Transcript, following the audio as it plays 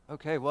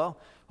Okay, well,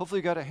 hopefully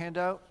you got a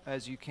handout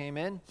as you came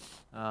in.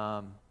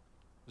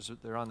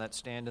 They're on that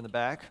stand in the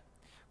back.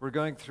 We're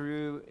going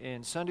through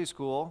in Sunday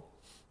school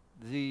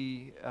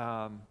the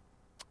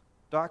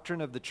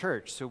doctrine of the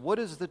church. So what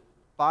does the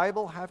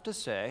Bible have to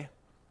say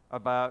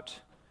about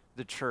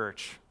the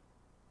church?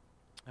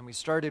 And we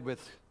started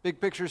with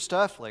big picture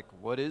stuff like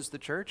what is the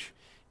church?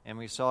 And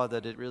we saw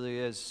that it really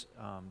is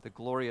the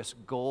glorious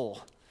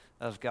goal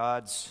of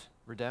God's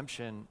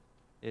redemption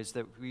is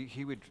that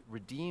he would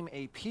redeem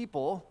a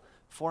people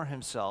for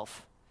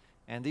himself.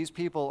 And these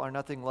people are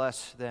nothing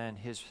less than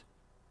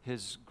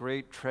his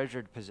great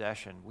treasured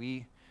possession.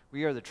 We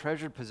are the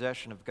treasured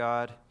possession of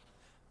God.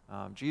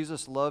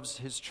 Jesus loves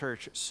his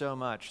church so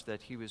much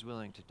that he was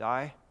willing to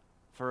die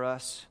for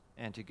us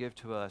and to give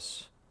to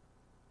us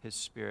his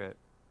Spirit.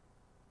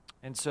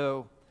 And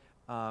so,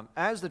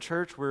 as the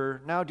church, we're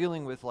now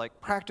dealing with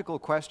like practical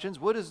questions.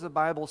 What does the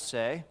Bible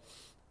say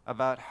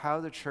about how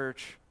the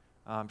church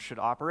should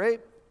operate?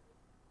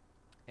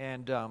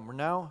 And we're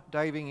now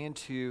diving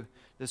into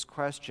this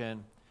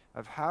question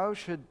of how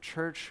should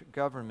church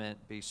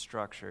government be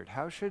structured?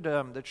 How should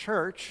the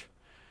church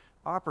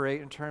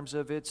operate in terms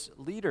of its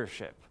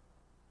leadership?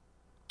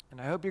 And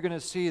I hope you're going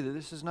to see that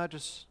this is not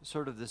just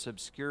sort of this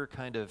obscure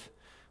kind of,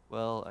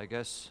 well, I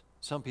guess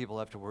some people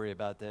have to worry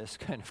about this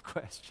kind of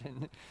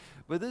question.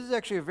 But this is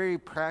actually a very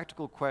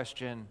practical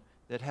question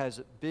that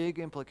has big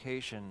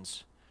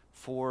implications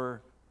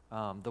for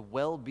the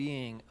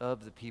well-being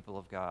of the people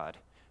of God.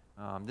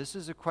 This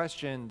is a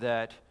question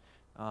that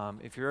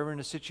if you're ever in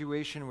a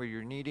situation where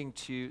you're needing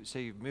to,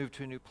 say you've moved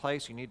to a new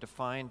place, you need to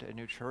find a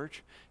new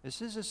church,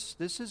 this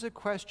is a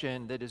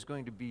question that is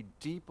going to be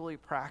deeply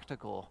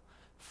practical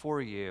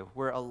for you,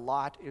 where a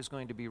lot is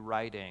going to be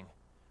riding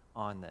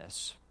on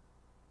this.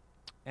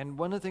 And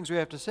one of the things we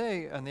have to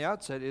say on the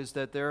outset is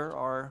that there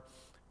are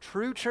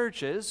true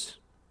churches,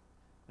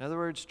 in other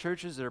words,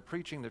 churches that are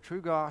preaching the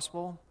true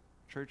gospel,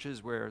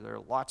 churches where there are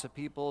lots of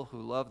people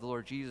who love the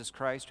Lord Jesus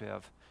Christ, who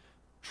have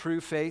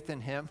true faith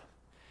in him,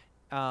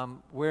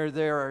 where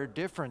there are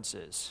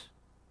differences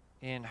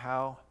in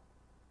how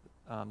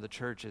the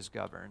church is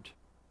governed.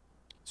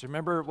 So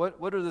remember,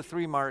 what are the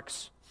three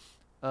marks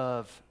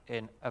of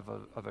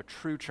a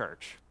true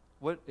church?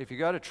 If you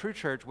got a true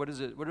church, what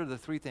are the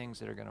three things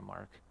that are going to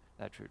mark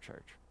that true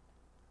church?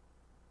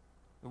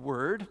 The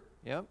Word,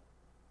 yep,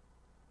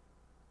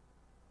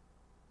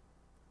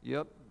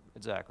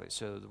 exactly.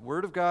 So the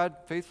Word of God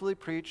faithfully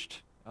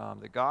preached,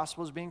 the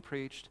gospel is being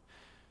preached.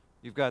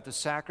 You've got the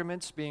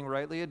sacraments being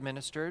rightly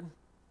administered.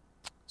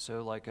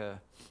 So like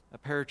a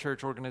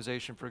parachurch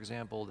organization, for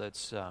example,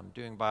 that's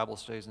doing Bible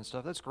studies and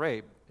stuff, that's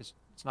great. It's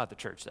not the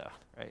church, though,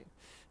 right?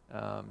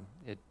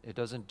 It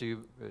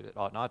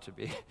ought not to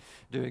be,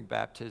 doing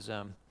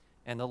baptism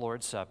and the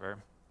Lord's Supper.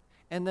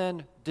 And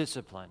then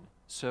discipline.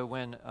 So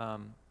when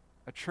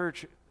a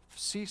church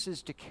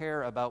ceases to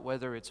care about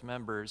whether its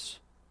members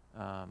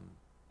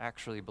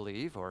actually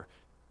believe or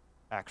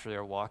actually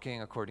are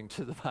walking according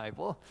to the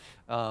Bible,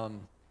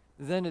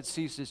 then it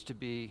ceases to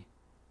be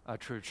a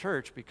true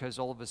church because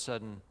all of a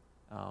sudden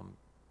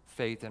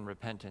faith and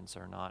repentance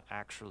are not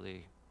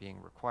actually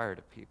being required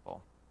of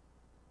people.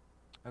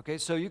 Okay,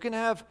 so you can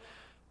have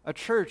a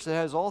church that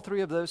has all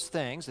three of those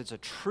things. It's a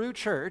true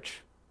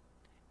church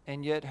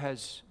and yet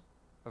has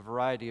a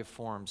variety of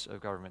forms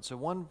of government. So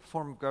one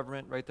form of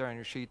government right there on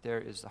your sheet there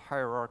is the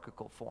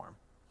hierarchical form.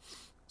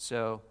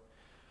 So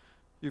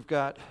you've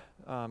got,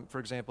 for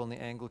example, in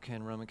the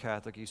Anglican, Roman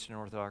Catholic, Eastern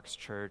Orthodox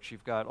Church,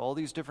 you've got all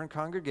these different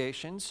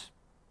congregations,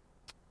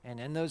 and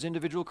in those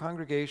individual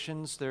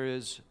congregations, there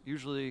is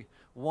usually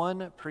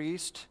one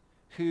priest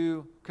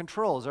who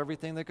controls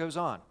everything that goes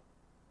on.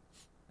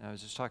 And I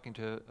was just talking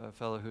to a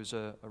fellow who's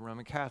a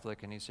Roman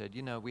Catholic, and he said,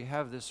 we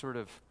have this sort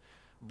of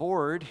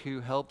board who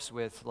helps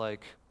with,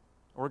 like,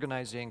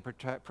 organizing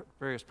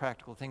various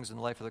practical things in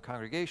the life of the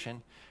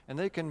congregation, and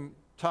they can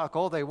talk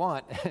all they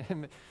want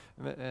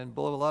and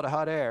blow a lot of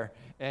hot air,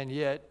 and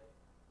yet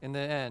in the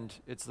end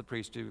it's the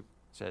priest who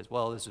says,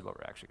 well, this is what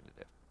we're actually going to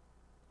do,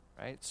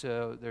 right?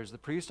 So there's the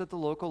priest at the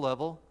local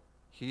level.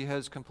 He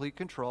has complete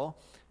control,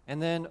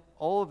 and then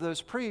all of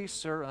those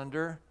priests are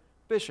under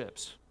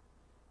bishops,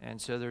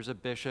 and so there's a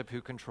bishop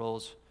who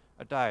controls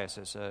a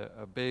diocese,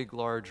 a big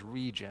large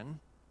region.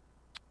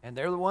 And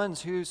they're the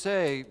ones who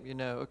say,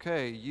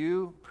 okay,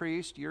 you,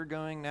 priest, you're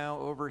going now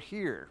over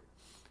here.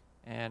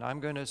 And I'm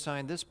going to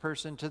assign this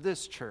person to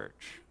this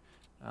church.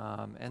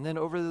 And then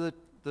over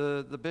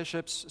the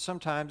bishops,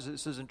 sometimes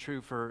this isn't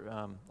true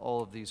for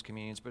all of these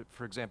communions, but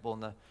for example, in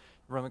the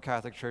Roman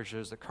Catholic Church,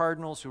 there's the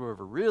cardinals who are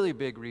over really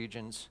big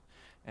regions.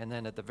 And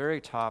then at the very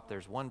top,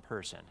 there's one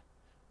person,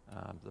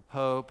 the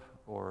Pope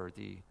or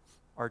the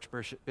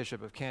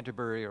Archbishop of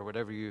Canterbury or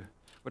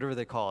whatever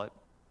they call it,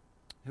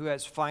 who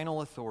has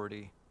final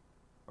authority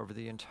over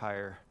the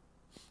entire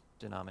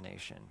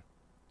denomination.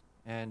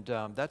 And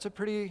that's a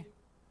pretty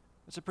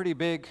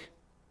big,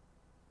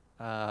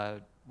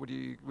 what do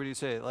you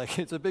say? Like,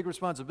 it's a big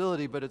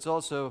responsibility, but it's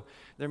also,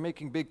 they're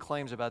making big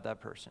claims about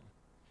that person.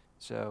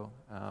 So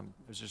I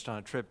was just on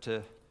a trip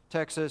to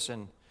Texas,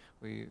 and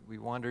we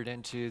wandered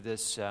into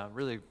this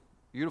really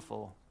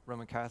beautiful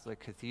Roman Catholic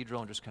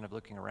cathedral and just kind of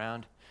looking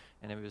around,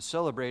 and it was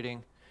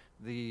celebrating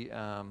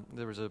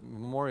there was a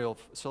memorial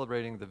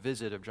celebrating the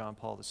visit of John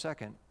Paul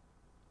II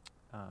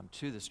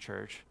to this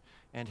church,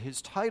 and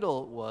his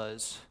title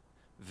was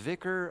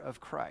Vicar of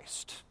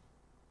Christ.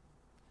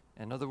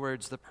 In other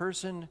words, the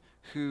person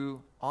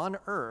who on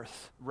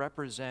earth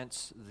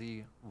represents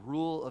the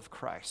rule of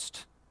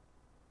Christ.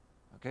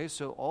 Okay,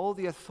 so all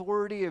the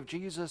authority of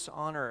Jesus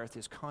on earth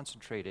is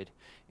concentrated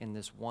in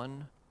this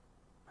one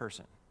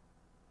person.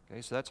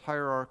 Okay, so that's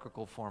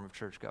hierarchical form of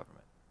church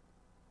government.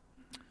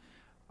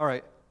 All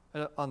right,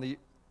 on the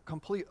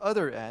complete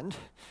other end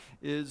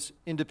is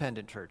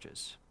independent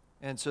churches.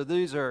 And so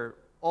these are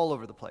all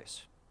over the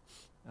place.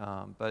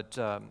 But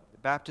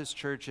Baptist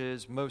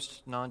churches,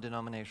 most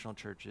non-denominational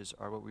churches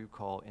are what we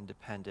call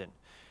independent.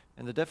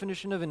 And the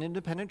definition of an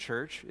independent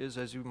church is,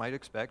 as you might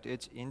expect,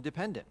 it's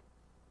independent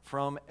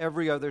from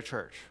every other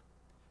church.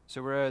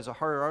 So whereas a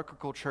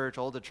hierarchical church,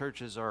 all the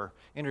churches are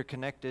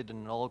interconnected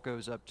and it all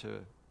goes up to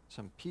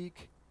some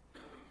peak,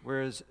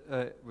 whereas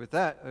with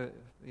the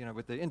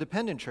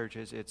independent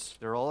churches,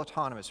 they're all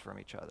autonomous from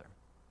each other.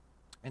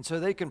 And so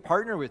they can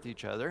partner with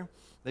each other.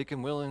 They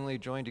can willingly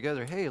join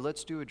together. Hey,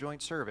 let's do a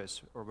joint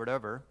service or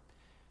whatever.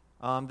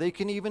 They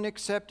can even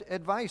accept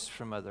advice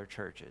from other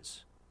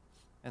churches.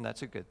 And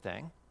that's a good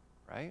thing,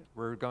 right?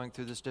 We're going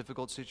through this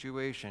difficult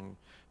situation.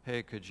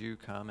 Hey, could you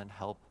come and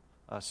help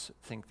us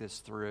think this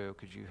through?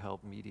 Could you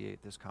help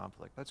mediate this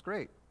conflict? That's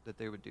great that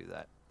they would do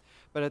that.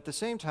 But at the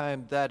same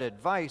time, that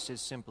advice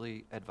is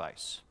simply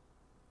advice.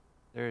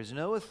 There is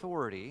no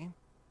authority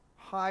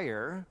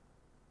higher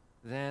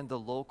than the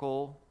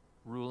local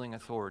ruling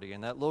authority.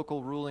 And that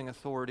local ruling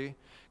authority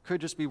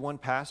could just be one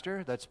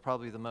pastor. That's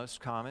probably the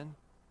most common.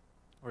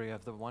 Or you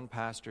have the one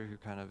pastor who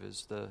kind of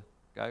is the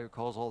guy who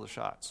calls all the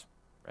shots,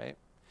 right?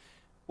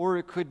 Or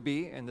it could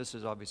be, and this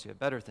is obviously a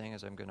better thing,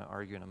 as I'm going to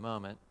argue in a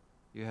moment,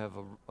 you have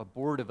a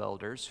board of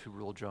elders who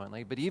rule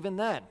jointly. But even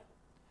then,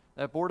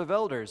 that board of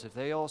elders, if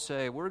they all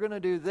say, we're going to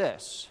do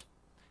this,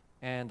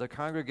 and the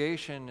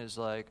congregation is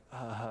like,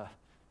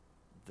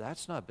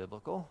 that's not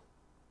biblical,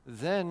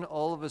 then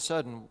all of a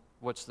sudden,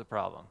 what's the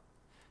problem?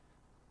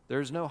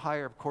 There's no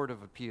higher court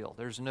of appeal.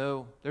 There's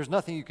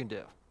nothing you can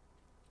do.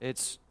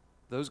 It's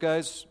those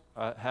guys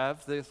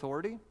have the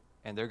authority,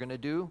 and they're going to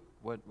do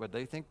what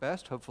they think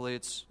best. Hopefully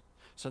it's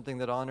something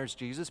that honors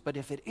Jesus. But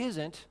if it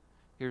isn't,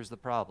 here's the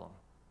problem.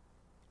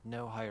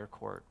 No higher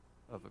court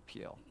of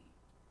appeal.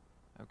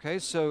 Okay,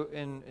 so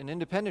in an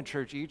independent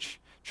church, each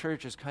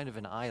church is kind of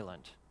an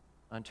island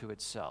unto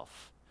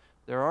itself.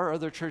 There are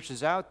other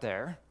churches out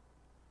there,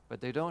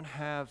 but they don't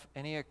have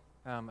any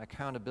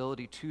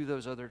accountability to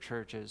those other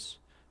churches.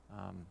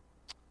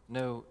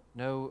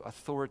 No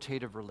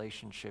authoritative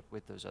relationship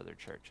with those other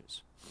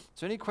churches.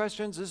 So any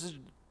questions? This is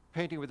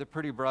painting with a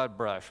pretty broad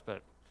brush,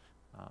 but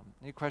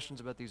any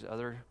questions about these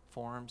other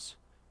forms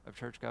of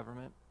church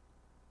government?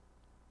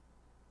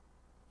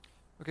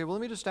 Okay, well,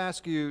 let me just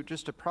ask you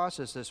just to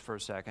process this for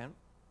a second.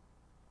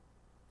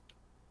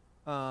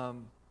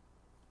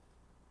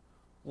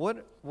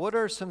 What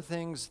are some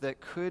things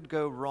that could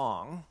go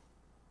wrong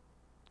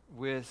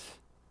with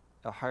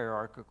a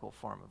hierarchical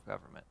form of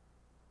government?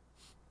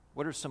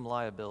 What are some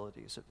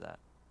liabilities of that?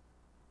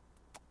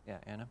 Yeah,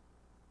 Anna?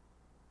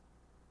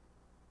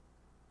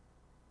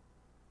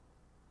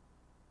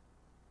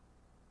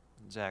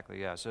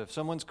 Exactly, yeah. So if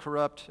someone's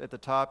corrupt at the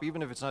top,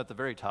 even if it's not at the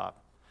very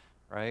top,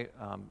 right?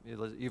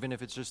 Even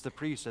if it's just the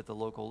priest at the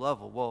local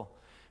level, well,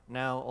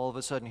 now all of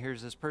a sudden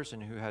here's this person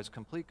who has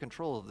complete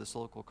control of this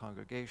local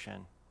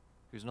congregation,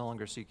 who's no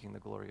longer seeking the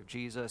glory of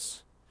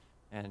Jesus.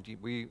 And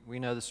we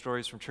know the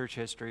stories from church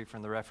history,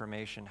 from the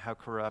Reformation, how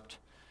corrupt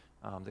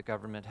the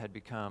government had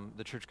become,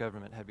 the church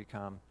government had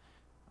become,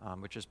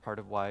 which is part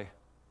of why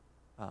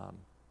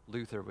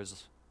Luther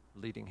was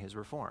leading his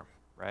reform,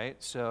 right?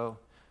 So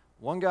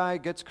one guy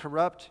gets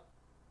corrupt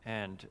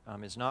and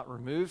is not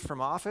removed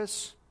from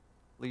office,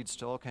 leads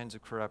to all kinds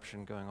of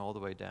corruption going all the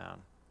way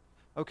down.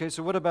 Okay,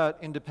 so what about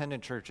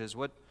independent churches?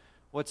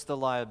 What's the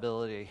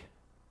liability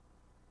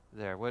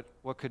there?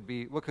 What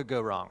could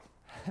go wrong?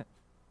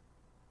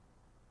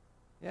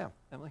 Yeah,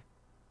 Emily?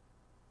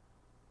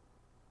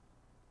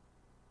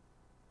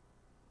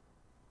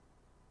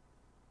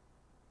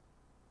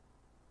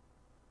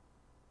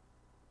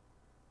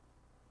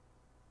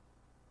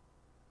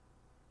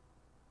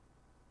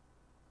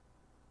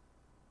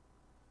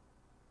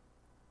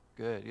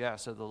 Good, yeah,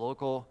 so the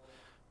local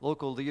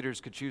leaders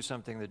could choose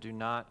something that do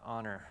not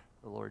honor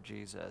the Lord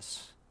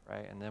Jesus,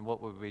 right? And then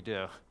what would we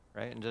do,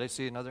 right? And did I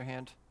see another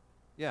hand?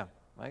 Yeah,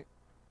 Mike?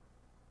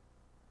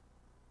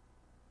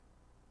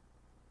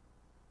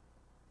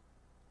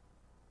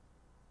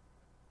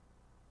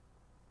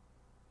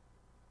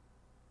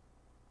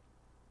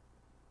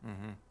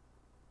 Mm-hmm.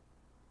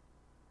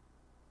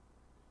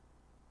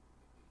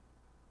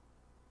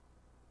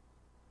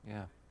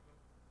 Yeah.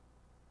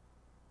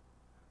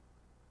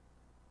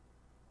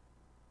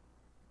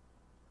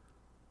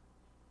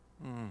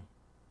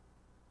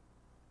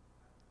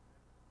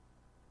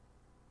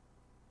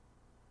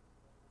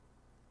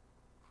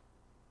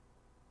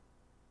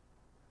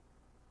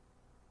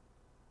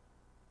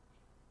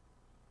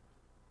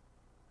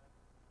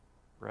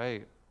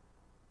 Right.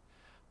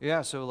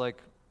 Yeah, so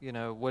like,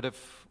 what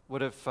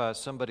if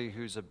somebody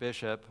who's a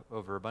bishop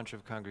over a bunch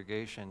of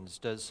congregations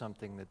does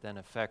something that then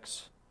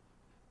affects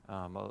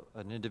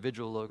an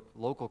individual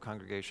local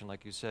congregation,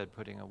 like you said,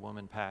 putting a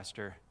woman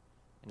pastor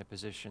in a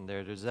position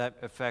there? Does that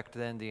affect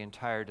then the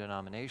entire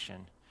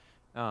denomination?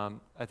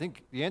 I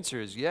think the answer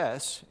is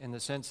yes, in the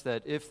sense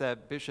that if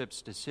that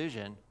bishop's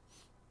decision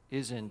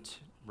isn't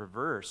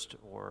reversed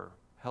or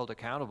held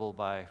accountable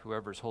by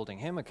whoever's holding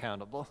him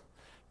accountable,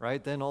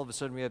 right? Then all of a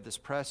sudden we have this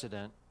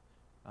precedent,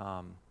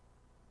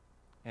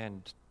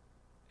 and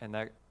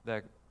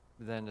that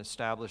then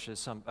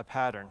establishes a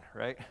pattern,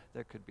 right?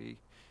 That could be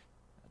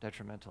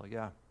detrimental.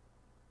 Yeah.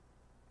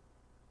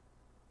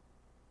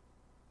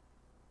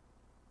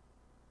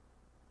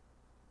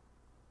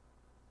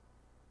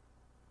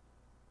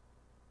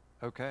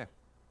 Okay.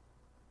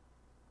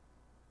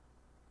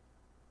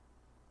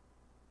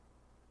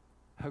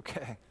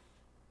 Okay.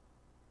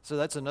 So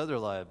that's another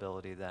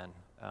liability then.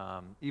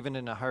 Even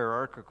in a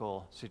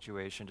hierarchical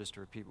situation, just to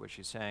repeat what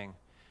she's saying,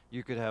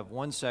 you could have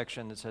one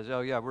section that says,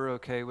 oh yeah, we're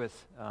okay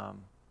with,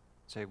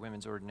 say,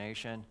 women's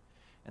ordination,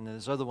 and then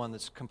this other one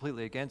that's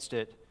completely against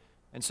it.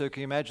 And so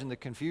can you imagine the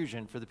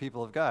confusion for the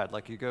people of God?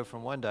 Like you go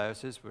from one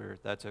diocese where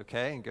that's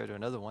okay and go to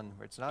another one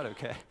where it's not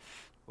okay.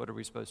 What are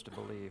we supposed to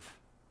believe?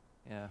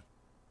 Yeah.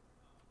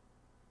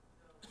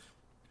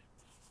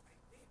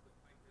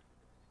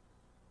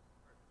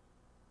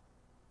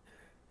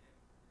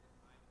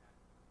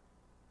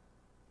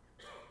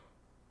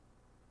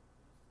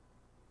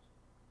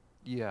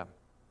 Yeah.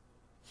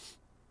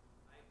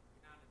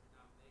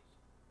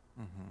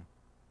 Mm-hmm.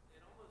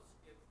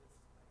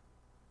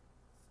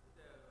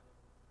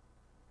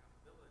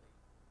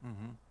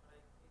 Mm-hmm.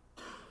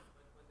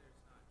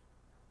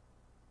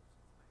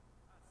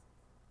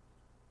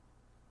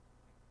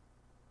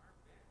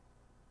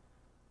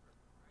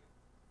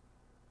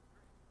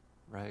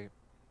 Right.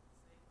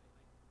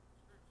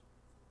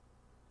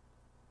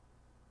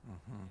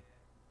 Mm-hmm.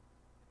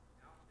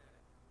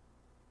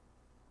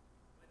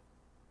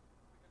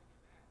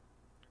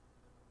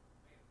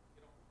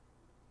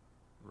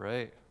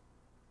 Right.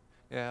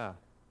 Yeah.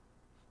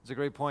 It's a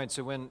great point.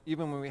 So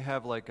even when we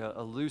have like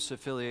a loose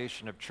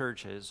affiliation of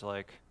churches,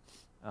 like,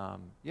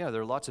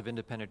 there are lots of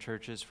independent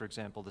churches, for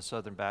example, the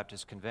Southern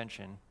Baptist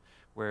Convention,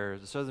 where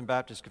the Southern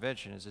Baptist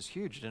Convention is this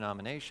huge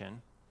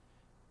denomination.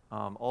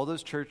 All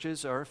those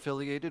churches are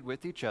affiliated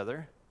with each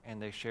other,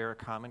 and they share a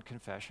common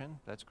confession.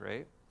 That's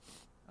great.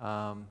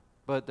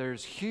 But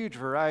there's huge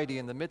variety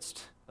in the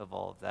midst of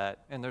all of that,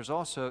 and there's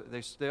also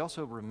they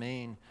also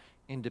remain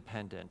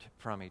independent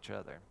from each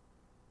other.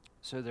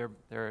 So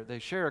they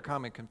share a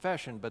common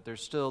confession, but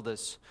there's still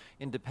this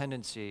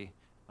independency,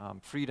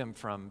 freedom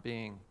from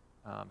being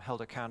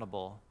held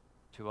accountable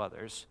to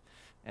others.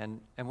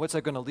 And what's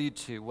that going to lead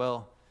to?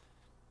 Well,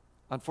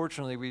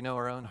 unfortunately, we know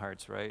our own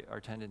hearts, right? Our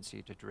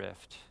tendency to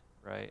drift,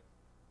 right?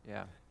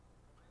 Yeah.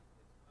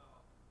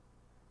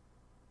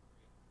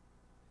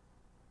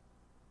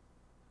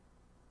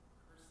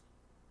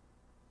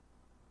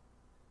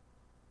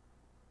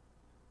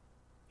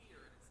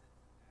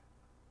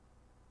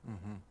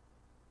 Mm-hmm.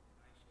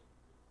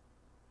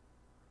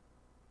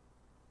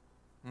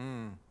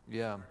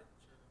 Yeah.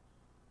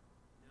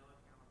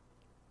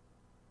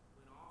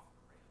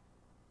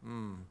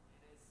 Mm.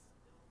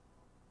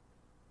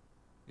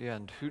 Yeah,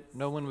 and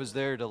no one was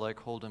there to like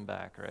hold him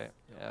back, right?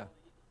 Yeah.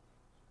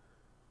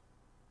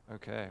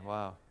 Okay,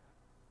 wow.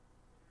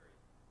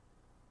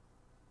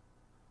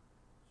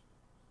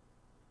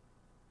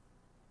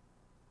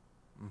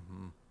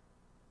 Mm-hmm.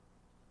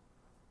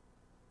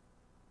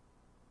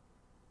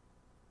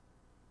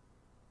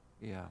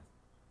 Yeah.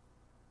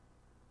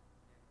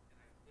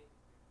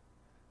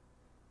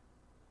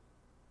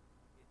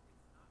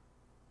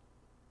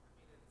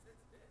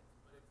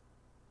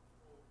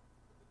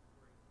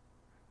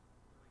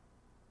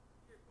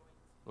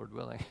 Lord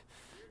willing.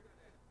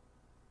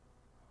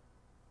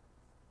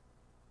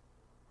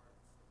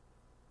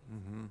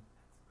 Mm-hmm.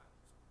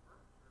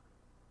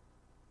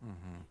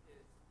 Mm-hmm.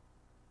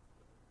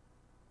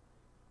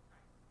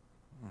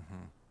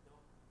 Mm-hmm.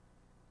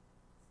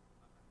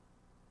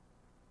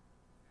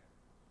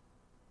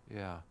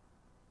 Yeah.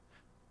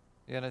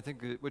 Yeah, and I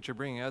think that what you're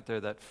bringing out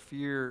there, that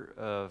fear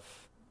of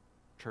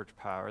church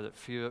power, that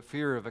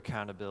fear of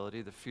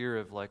accountability, the fear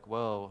of like,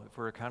 whoa, if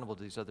we're accountable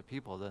to these other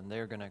people, then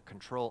they're going to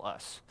control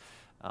us.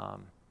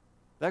 Um,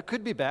 that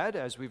could be bad,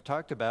 as we've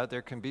talked about.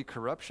 There can be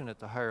corruption at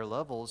the higher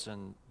levels,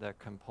 and that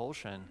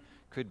compulsion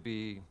could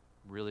be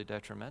really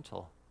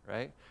detrimental,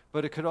 right?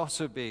 But it could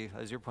also be,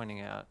 as you're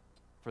pointing out,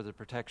 for the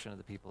protection of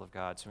the people of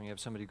God. So when you have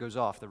somebody who goes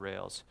off the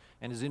rails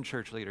and is in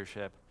church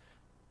leadership,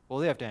 well,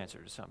 they have to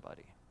answer to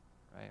somebody,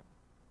 right?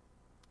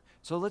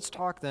 So let's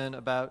talk then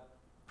about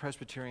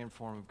Presbyterian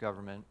form of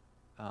government.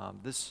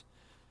 This,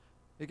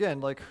 again,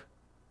 like,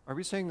 are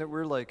we saying that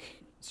we're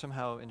like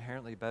somehow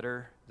inherently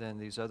better than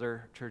these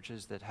other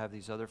churches that have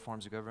these other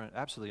forms of government?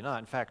 Absolutely not.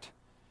 In fact,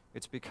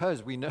 it's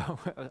because we know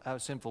how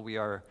sinful we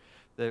are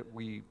that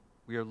we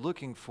are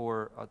looking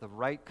for the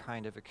right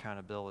kind of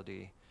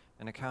accountability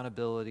an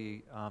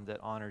accountability that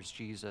honors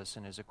Jesus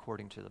and is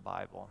according to the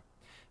Bible.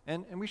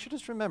 And we should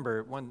just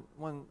remember one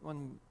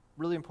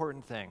really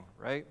important thing,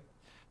 right?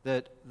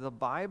 That the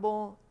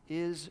Bible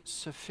is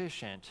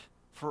sufficient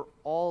for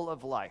all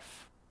of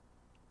life.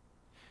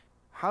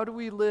 How do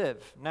we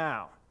live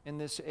now in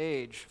this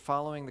age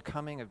following the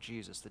coming of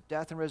Jesus? The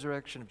death and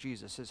resurrection of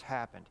Jesus has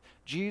happened.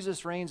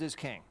 Jesus reigns as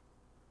king.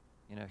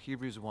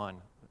 Hebrews 1,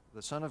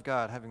 the Son of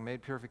God, having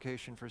made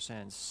purification for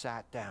sins,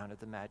 sat down at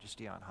the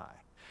majesty on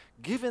high.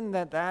 Given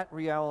that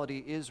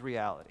reality is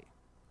reality,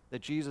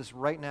 that Jesus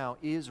right now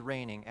is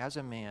reigning as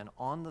a man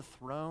on the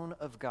throne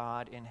of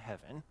God in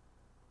heaven,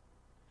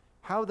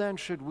 how then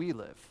should we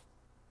live?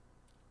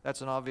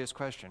 That's an obvious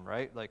question,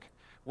 right? Like,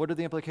 what are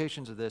the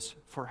implications of this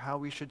for how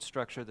we should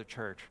structure the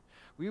church?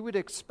 We would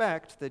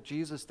expect that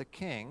Jesus the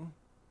King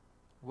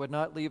would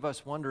not leave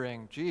us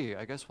wondering, gee,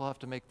 I guess we'll have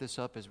to make this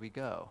up as we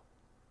go.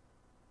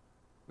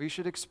 We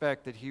should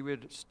expect that he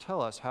would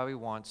tell us how he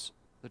wants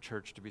the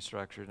church to be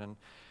structured. And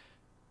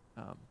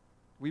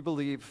we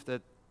believe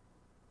that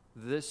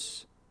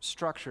this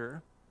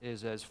structure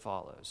is as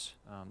follows.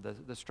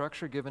 The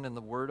structure given in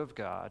the Word of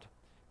God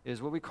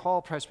is what we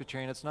call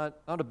Presbyterian. It's not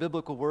a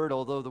biblical word,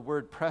 although the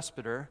word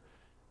presbyter,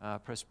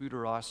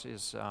 presbyteros,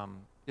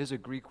 is a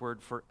Greek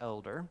word for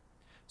elder.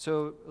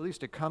 So at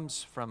least it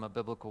comes from a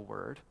biblical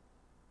word.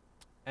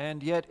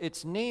 And yet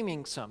it's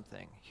naming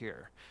something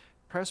here.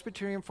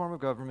 Presbyterian form of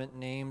government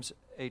names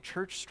a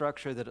church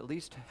structure that at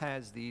least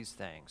has these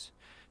things: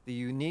 the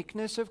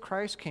uniqueness of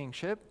Christ's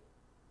kingship,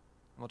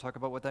 and we'll talk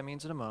about what that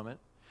means in a moment,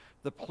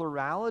 the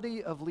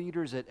plurality of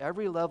leaders at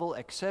every level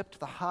except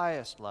the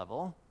highest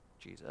level,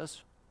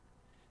 Jesus.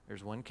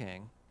 There's one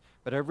king.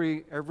 But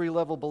every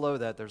level below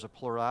that, there's a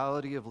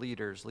plurality of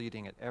leaders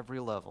leading at every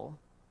level.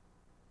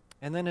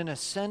 And then an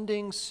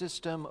ascending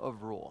system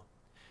of rule.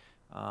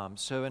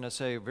 So in a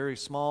very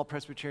small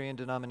Presbyterian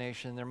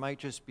denomination, there might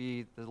just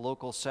be the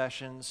local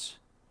sessions,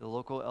 the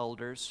local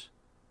elders,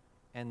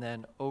 and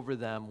then over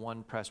them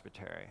one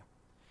presbytery.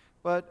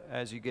 But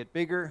as you get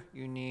bigger,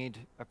 you need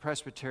a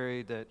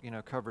presbytery that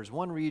covers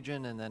one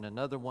region, and then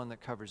another one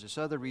that covers this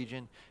other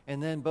region,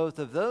 and then both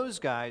of those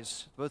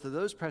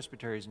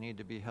presbyteries need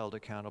to be held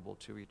accountable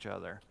to each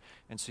other.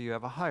 And so you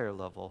have a higher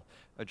level,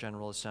 a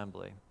general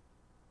assembly.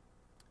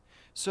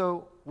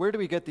 So where do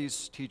we get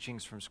these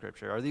teachings from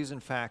Scripture? Are these in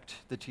fact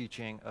the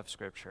teaching of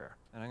Scripture?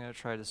 And I'm going to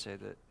try to say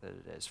that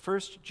it is.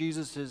 First,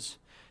 Jesus'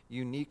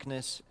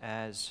 uniqueness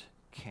as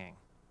king.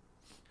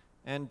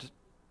 And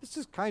this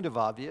is kind of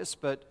obvious,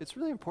 but it's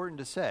really important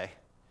to say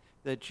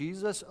that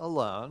Jesus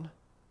alone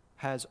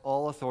has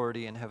all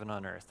authority in heaven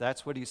and on earth.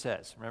 That's what he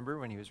says. Remember,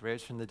 when he was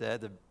raised from the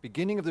dead, the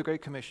beginning of the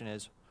Great Commission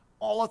is,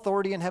 all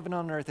authority in heaven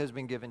and on earth has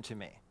been given to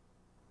me.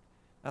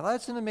 Now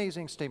that's an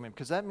amazing statement,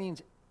 because that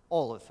means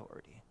all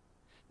authority.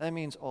 That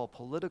means all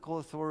political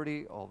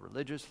authority, all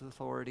religious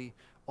authority,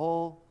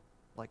 all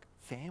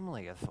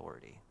family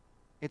authority.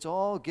 It's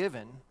all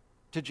given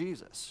to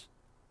Jesus.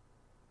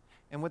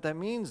 And what that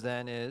means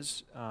then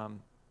is,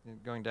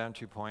 going down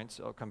 2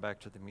 points, I'll come back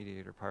to the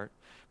mediator part,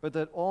 but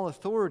that all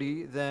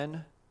authority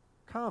then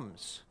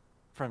comes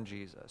from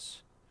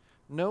Jesus.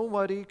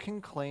 Nobody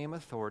can claim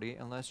authority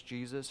unless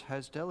Jesus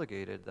has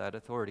delegated that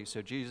authority.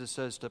 So Jesus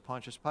says to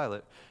Pontius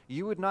Pilate,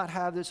 you would not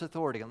have this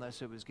authority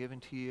unless it was given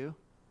to you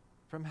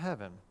from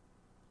heaven.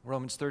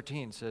 Romans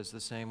 13 says the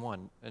same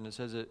one, and it's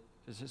the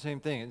same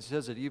thing. It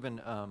says it even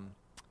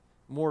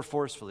more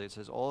forcefully. It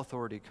says all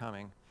authority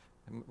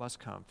must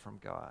come from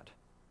God.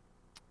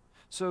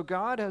 So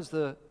God has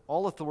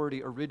all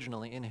authority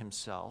originally in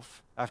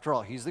himself. After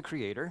all, he's the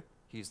creator.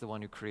 He's the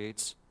one who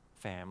creates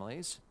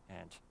families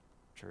and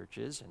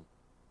churches and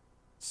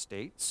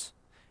states,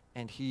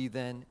 and he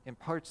then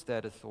imparts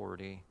that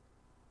authority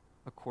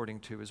according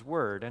to his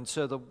word. And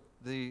so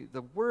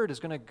the word is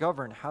going to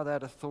govern how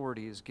that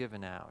authority is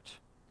given out.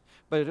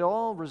 But it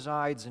all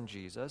resides in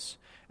Jesus,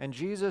 and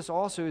Jesus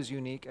also is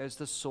unique as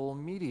the sole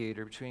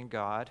mediator between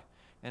God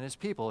and his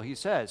people. He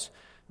says,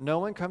 no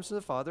one comes to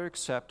the Father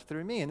except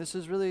through me. And this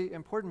is really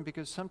important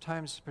because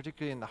sometimes,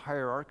 particularly in the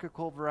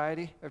hierarchical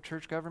variety of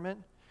church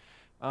government,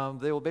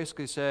 they will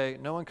basically say,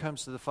 no one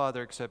comes to the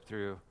Father except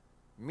through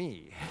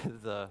me,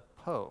 the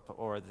Pope,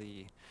 or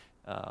the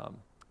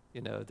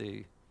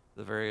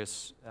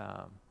various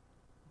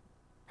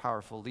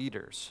powerful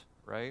leaders,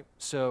 right?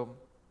 So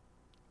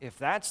if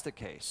that's the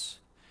case,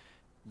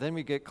 then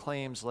we get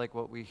claims like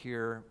what we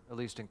hear, at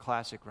least in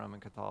classic Roman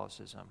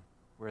Catholicism,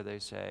 where they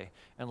say,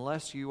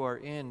 unless you are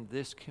in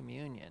this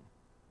communion,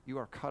 you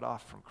are cut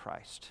off from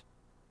Christ.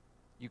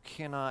 You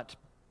cannot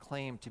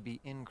claim to be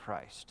in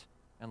Christ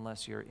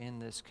unless you're in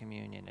this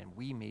communion, and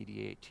we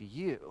mediate to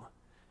you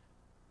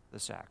the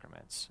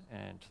sacraments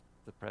and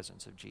the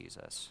presence of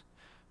Jesus.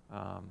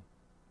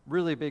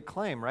 Really big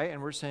claim, right?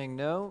 And we're saying,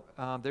 no,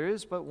 there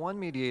is but one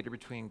mediator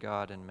between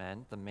God and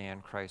men, the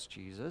man Christ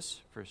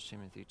Jesus, 1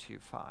 Timothy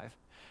 2:5.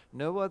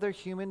 No other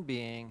human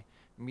being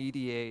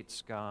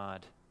mediates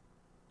God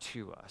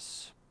to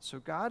us. So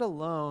God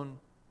alone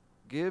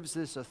gives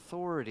this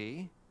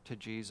authority to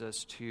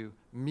Jesus to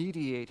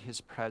mediate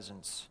his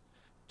presence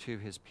to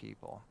his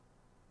people.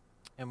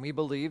 And we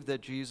believe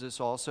that Jesus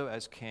also,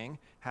 as king,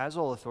 has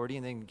all authority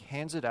and then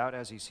hands it out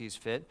as he sees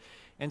fit.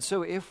 And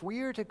so if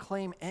we are to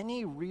claim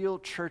any real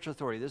church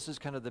authority, this is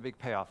kind of the big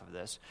payoff of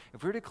this.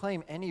 If we're to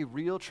claim any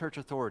real church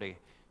authority,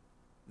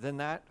 then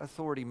that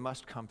authority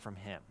must come from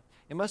him.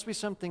 It must be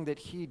something that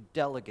he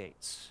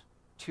delegates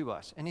to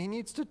us. And he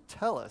needs to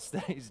tell us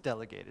that he's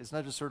delegated. It's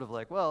not just sort of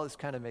like, well, this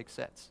kind of makes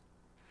sense,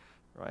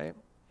 right?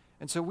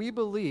 And so we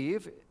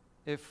believe,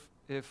 if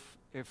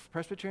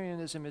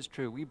Presbyterianism is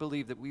true, we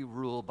believe that we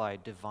rule by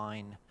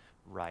divine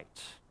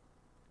right.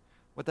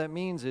 What that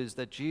means is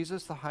that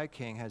Jesus, the High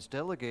King, has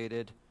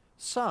delegated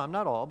some,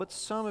 not all, but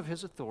some of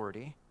his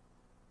authority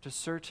to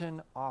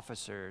certain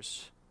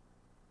officers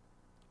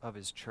of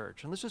his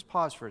church. And let's just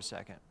pause for a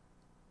second.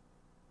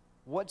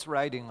 What's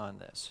riding on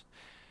this?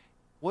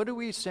 What are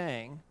we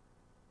saying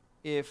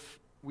if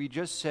we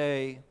just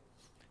say,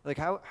 like,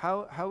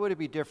 how would it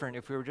be different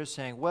if we were just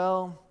saying,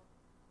 well,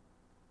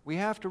 we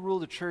have to rule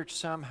the church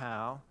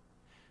somehow.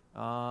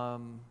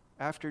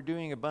 After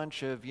doing a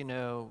bunch of,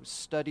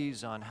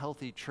 studies on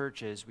healthy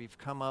churches, we've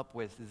come up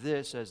with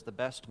this as the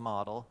best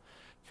model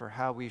for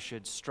how we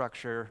should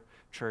structure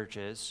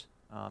churches.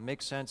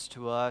 Makes sense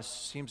to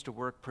us, seems to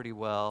work pretty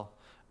well.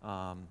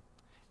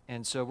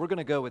 And so we're going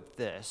to go with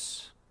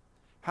this.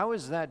 How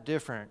is that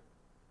different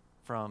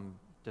from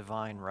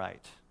divine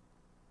right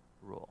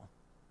rule?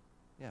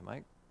 Yeah,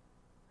 Mike?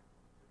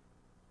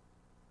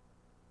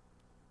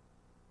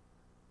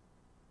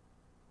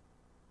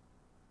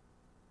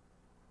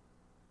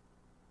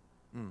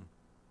 Mm.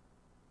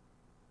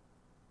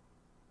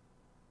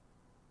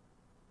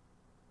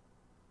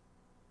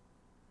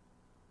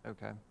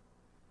 Okay.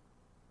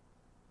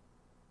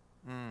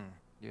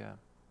 Yeah.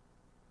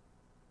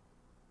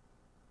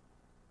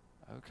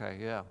 Okay,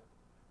 yeah.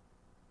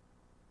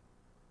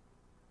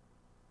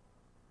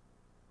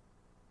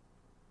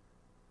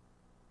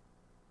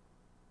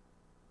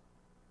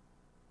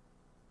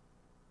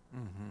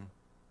 Mm-hmm.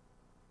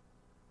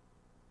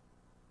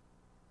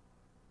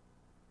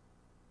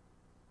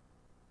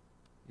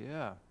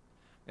 Yeah.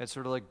 It's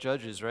sort of like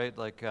judges, right?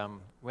 Like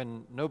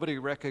when nobody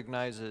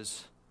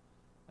recognizes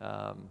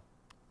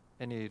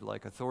any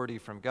like authority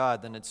from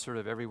God, then it's sort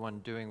of everyone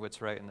doing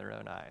what's right in their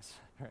own eyes,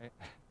 right?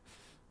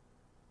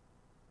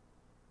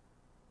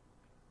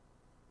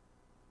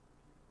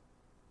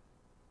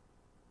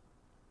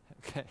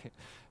 Okay.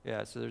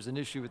 Yeah, so there's an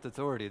issue with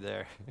authority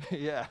there.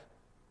 Yeah.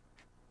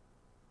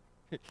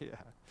 Yeah.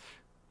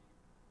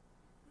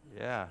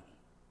 Yeah.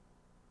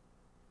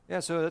 Yeah,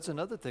 so that's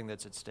another thing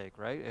that's at stake,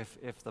 right?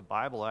 If the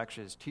Bible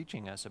actually is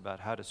teaching us about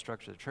how to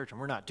structure the church,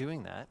 and we're not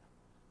doing that,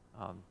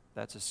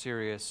 that's a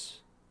serious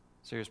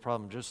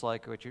problem, just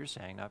like what you're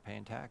saying, not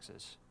paying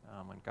taxes,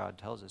 when God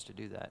tells us to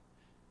do that.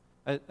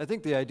 I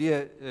think the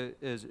idea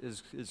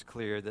is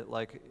clear that,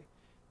 like,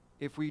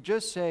 if we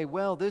just say,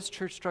 well, this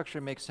church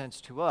structure makes sense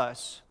to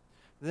us,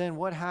 then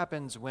what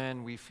happens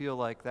when we feel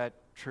like that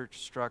church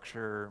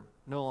structure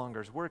no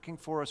longer is working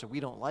for us or we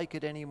don't like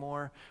it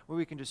anymore? Well,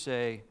 we can just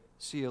say,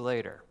 see you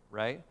later,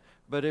 right?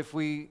 But if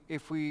we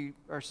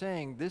are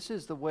saying this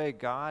is the way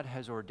God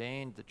has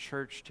ordained the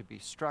church to be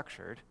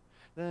structured,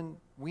 then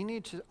we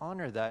need to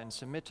honor that and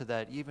submit to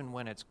that even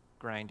when it's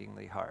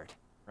grindingly hard,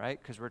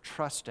 right? Because we're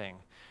trusting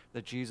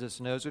that Jesus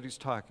knows what he's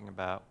talking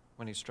about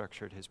when he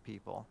structured his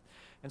people.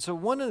 And so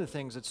one of the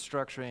things that's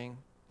structuring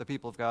the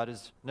people of God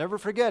is, never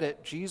forget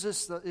it,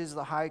 Jesus is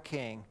the High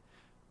King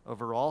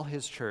over all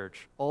his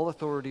church. All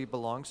authority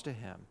belongs to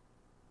him.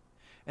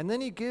 And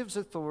then he gives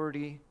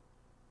authority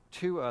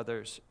to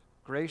others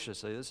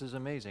graciously. This is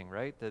amazing,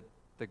 right? That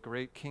the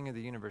great King of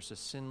the universe, the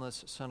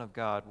sinless Son of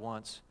God,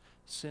 wants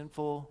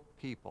sinful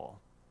people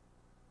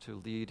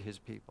to lead his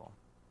people.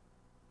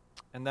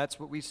 And that's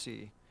what we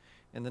see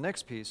in the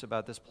next piece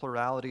about this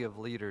plurality of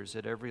leaders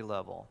at every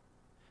level.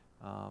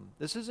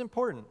 This is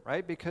important,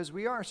 right? Because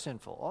we are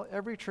sinful.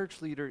 Every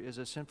church leader is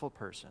a sinful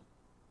person.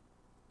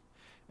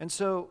 And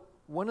so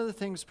one of the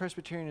things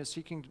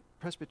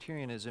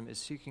Presbyterianism is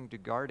seeking to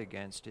guard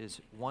against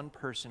is one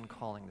person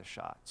calling the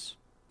shots.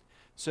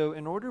 So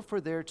in order for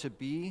there to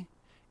be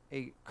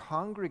a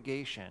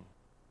congregation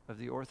of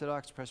the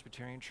Orthodox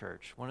Presbyterian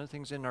Church, one of the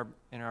things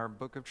in our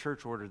book of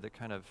church order that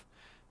kind of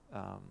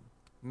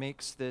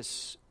makes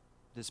this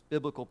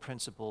biblical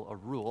principle a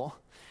rule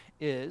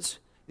is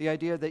the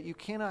idea that you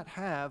cannot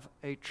have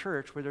a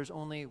church where there's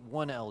only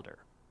one elder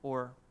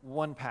or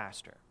one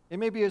pastor. It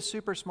may be a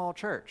super small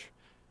church.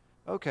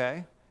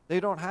 Okay,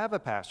 they don't have a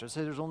pastor.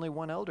 Say there's only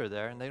one elder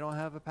there and they don't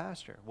have a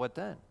pastor. What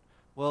then?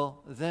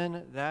 Well,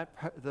 then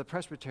the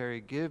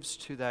presbytery gives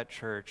to that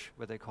church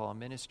what they call a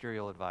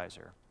ministerial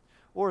advisor.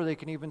 Or they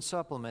can even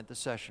supplement the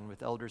session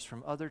with elders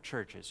from other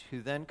churches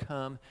who then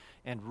come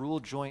and rule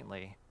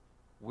jointly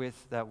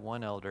with that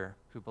one elder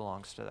who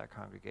belongs to that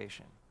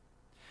congregation.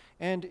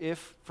 And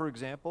if, for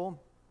example,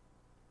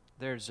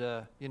 there's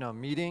a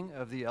meeting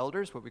of the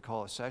elders, what we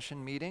call a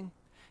session meeting,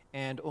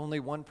 and only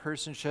one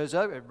person shows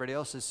up, everybody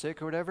else is sick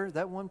or whatever,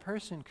 that one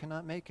person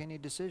cannot make any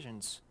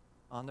decisions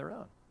on their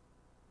own.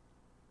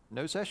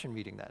 No session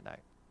meeting that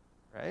night,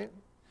 right?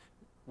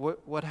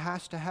 What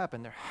has to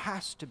happen? There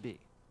has to be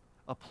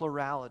a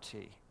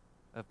plurality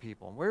of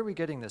people. And where are we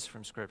getting this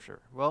from Scripture?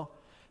 Well,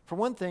 for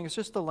one thing, it's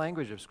just the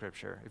language of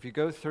Scripture. If you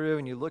go through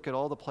and you look at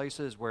all the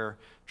places where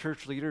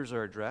church leaders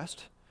are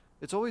addressed,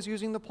 it's always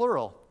using the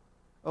plural.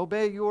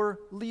 Obey your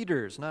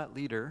leaders, not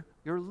leader,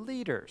 your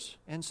leaders,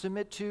 and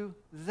submit to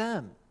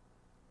them.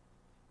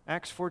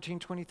 Acts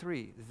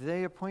 14:23,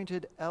 they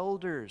appointed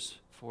elders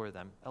for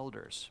them,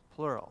 elders,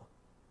 plural,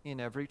 in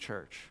every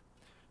church.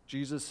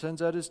 Jesus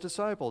sends out his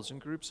disciples in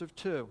groups of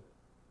 2.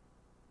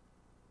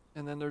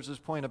 And then there's this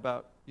point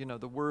about,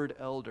 the word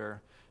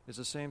elder is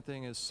the same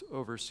thing as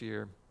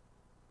overseer.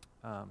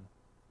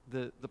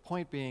 The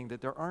point being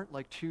that there aren't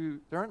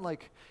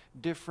like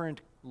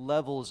different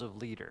levels of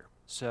leader.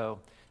 So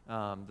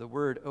the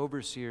word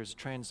overseer is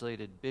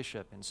translated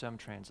bishop in some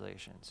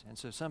translations. And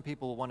so some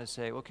people want to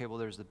say, okay, well,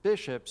 there's the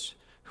bishops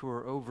who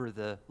are over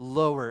the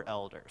lower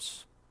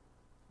elders.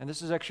 And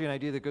this is actually an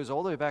idea that goes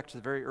all the way back to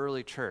the very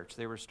early church.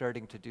 They were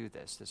starting to do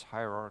this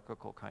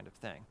hierarchical kind of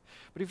thing.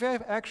 But if you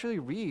actually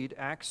read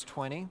Acts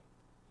 20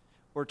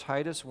 or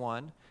Titus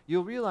 1,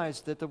 you'll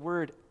realize that the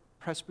word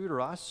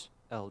presbyteros,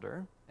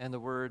 elder, and the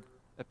word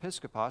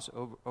episkopos,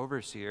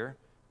 overseer,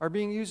 are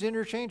being used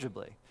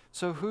interchangeably.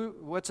 So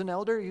what's an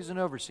elder? He's an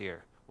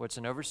overseer. What's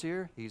an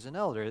overseer? He's an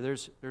elder.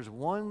 There's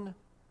one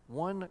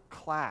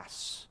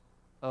class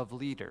of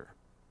leader.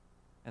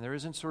 And there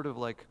isn't sort of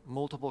like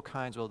multiple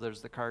kinds. Well,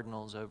 there's the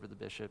cardinals over the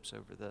bishops,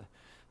 over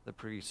the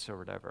priests or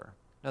whatever.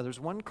 No, there's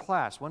one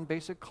class, one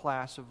basic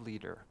class of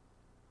leader.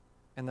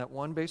 And that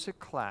one basic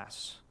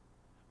class,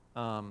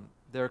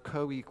 they're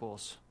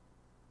co-equals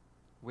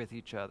with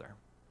each other.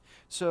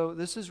 So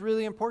this is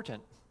really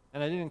important.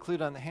 And I didn't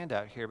include it on the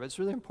handout here, but it's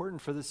really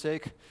important for the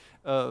sake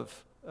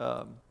of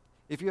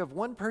if you have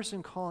one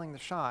person calling the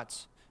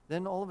shots,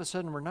 then all of a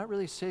sudden we're not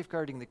really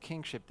safeguarding the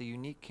kingship, the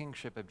unique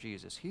kingship of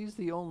Jesus. He's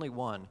the only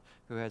one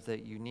who has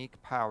that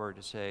unique power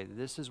to say,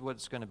 this is what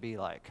it's going to be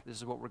like. This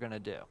is what we're going to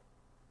do.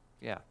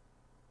 Yeah.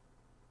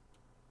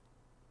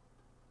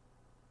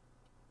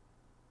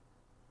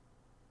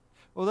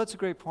 Well, that's a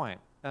great point.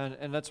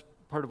 And that's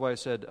part of why I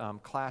said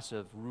class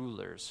of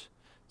rulers.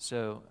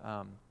 So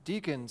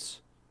deacons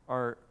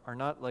are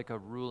not like a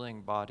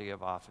ruling body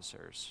of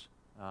officers.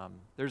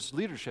 There's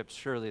leadership,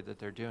 surely, that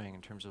they're doing in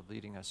terms of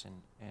leading us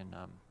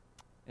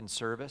in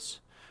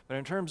service. But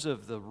in terms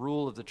of the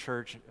rule of the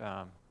church,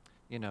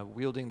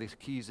 wielding the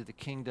keys of the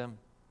kingdom,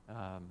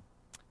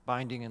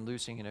 binding and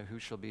loosing, who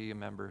shall be a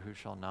member, who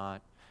shall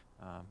not,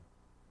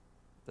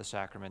 the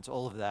sacraments,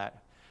 all of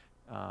that,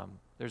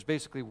 there's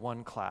basically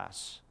one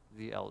class,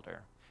 the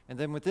elder. And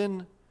then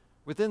within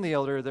the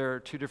elder, there are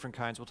 2 different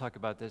kinds. We'll talk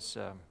about this,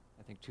 I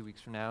think 2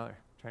 weeks from now, or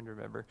trying to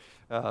remember,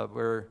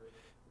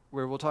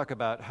 where we'll talk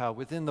about how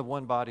within the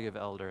one body of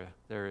elder,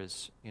 there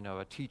is,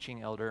 a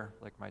teaching elder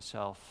like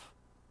myself,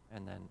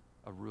 and then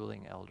a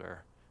ruling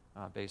elder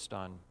based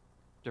on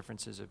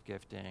differences of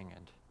gifting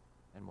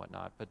and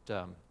whatnot. But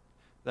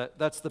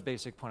that's the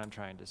basic point I'm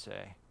trying to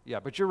say. Yeah,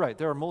 but you're right.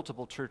 There are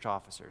multiple church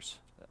officers,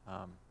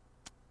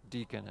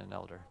 deacon and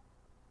elder.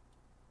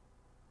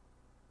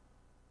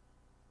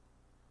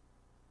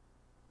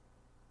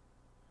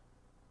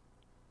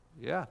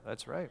 Yeah,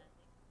 that's right.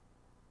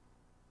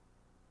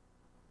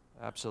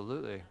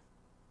 Absolutely.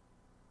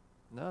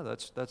 No,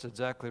 that's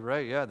exactly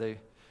right. Yeah, the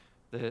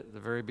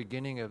very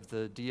beginning of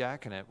the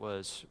diaconate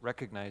was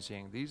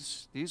recognizing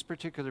these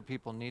particular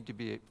people need to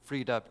be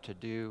freed up to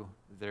do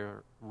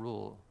their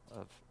rule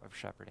of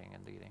shepherding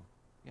and leading.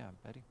 Yeah,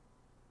 Betty?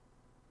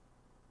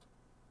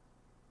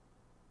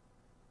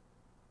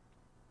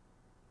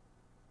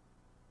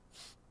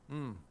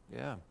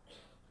 Yeah.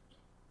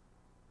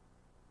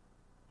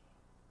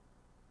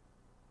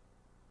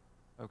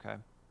 Okay.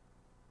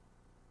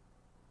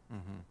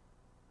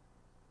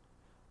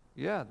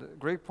 Yeah,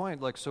 great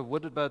point. Like, so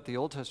what about the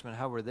Old Testament?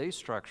 How were they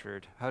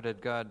structured? How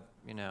did God,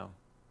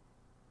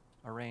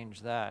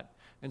 arrange that?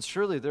 And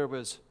surely there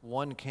was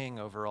one king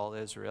over all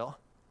Israel,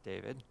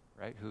 David,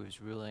 right, who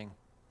was ruling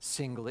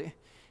singly.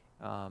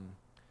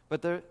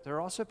 But there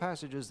are also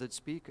passages that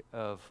speak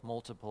of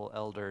multiple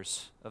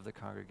elders of the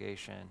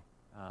congregation,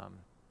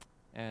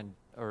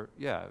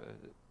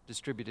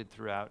 distributed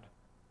throughout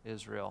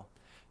Israel.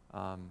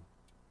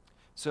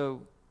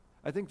 So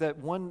I think that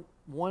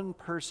one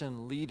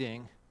person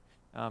leading,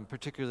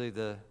 particularly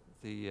the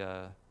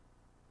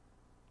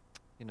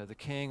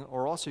king,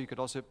 or also you could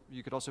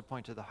also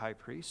point to the high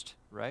priest,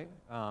 right?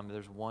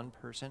 There's one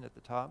person at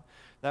the top.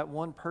 That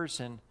one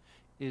person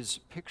is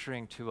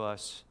picturing to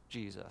us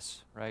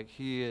Jesus, right?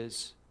 He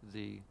is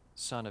the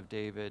son of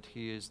David.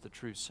 He is the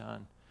true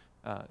son.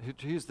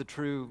 He is the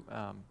true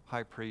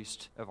high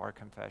priest of our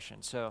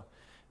confession. So,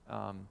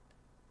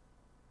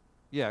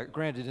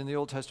 granted, in the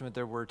Old Testament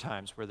there were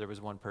times where there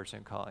was one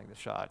person calling the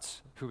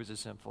shots who was a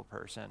sinful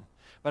person.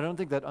 But I don't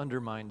think that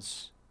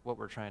undermines what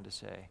we're trying to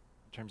say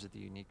in terms of the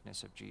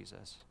uniqueness of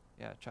Jesus.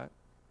 Yeah, Chuck?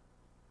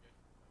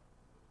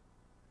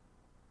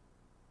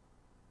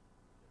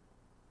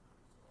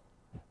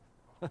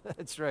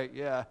 That's right,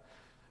 yeah.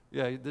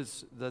 Yeah,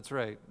 that's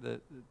right.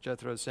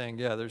 Jethro's saying,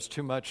 there's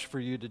too much for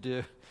you to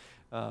do,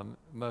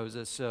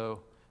 Moses.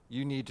 So,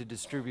 you need to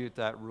distribute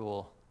that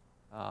rule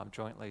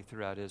jointly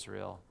throughout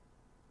Israel.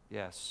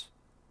 Yes.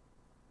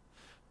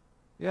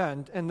 Yeah,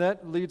 and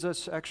that leads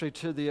us actually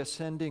to the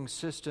ascending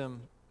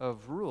system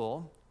of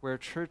rule where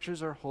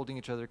churches are holding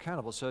each other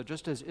accountable. So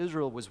just as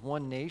Israel was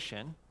one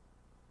nation,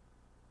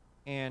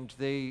 and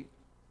there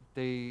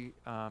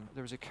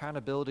was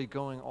accountability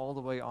going all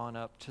the way on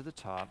up to the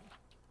top,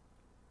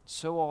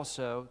 so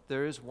also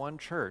there is one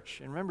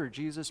church. And remember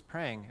Jesus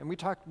praying, and we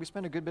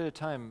spent a good bit of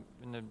time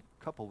in a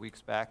couple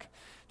weeks back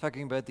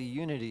talking about the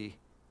unity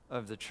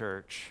of the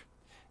church.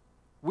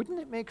 Wouldn't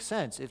it make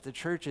sense if the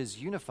church is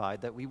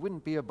unified that we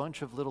wouldn't be a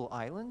bunch of little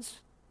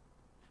islands?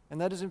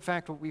 And that is in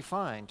fact what we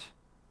find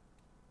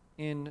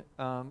in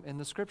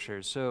the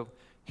scriptures. So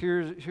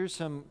here's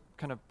some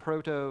kind of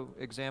proto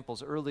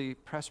examples, early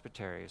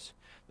presbyteries.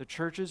 The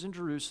churches in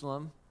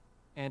Jerusalem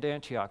and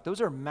Antioch.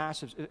 Those are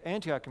massive.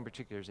 Antioch in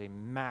particular is a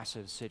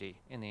massive city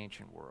in the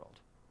ancient world.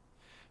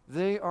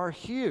 They are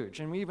huge,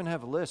 and we even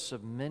have lists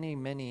of many,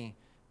 many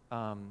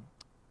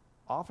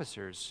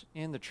officers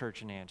in the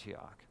church in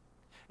Antioch.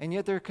 And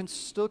yet they're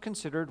still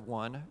considered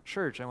one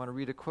church. I want to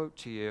read a quote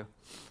to you.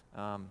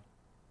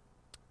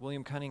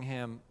 William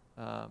Cunningham,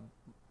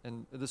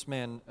 and this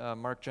man,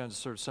 Mark Jones, is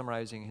sort of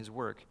summarizing his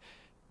work.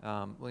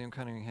 William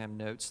Cunningham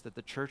notes that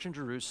the church in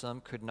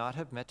Jerusalem could not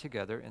have met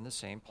together in the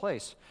same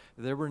place.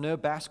 There were no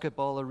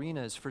basketball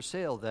arenas for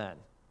sale then.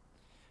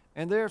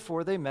 And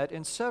therefore they met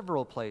in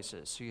several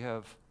places. So you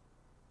have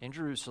in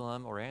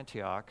Jerusalem or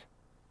Antioch,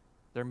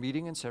 they're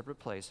meeting in separate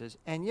places.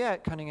 And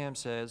yet, Cunningham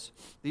says,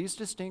 these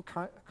distinct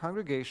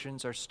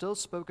congregations are still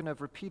spoken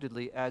of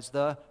repeatedly as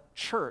the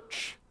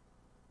church,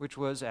 which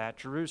was at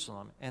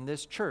Jerusalem. And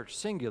this church,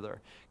 singular,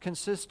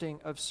 consisting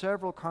of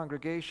several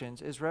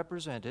congregations, is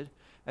represented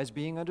as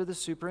being under the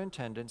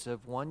superintendence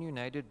of one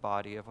united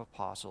body of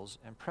apostles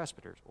and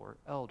presbyters, or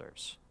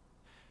elders.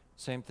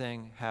 Same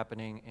thing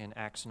happening in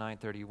Acts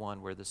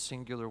 9:31, where the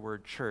singular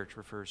word church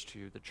refers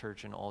to the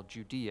church in all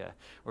Judea,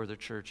 or the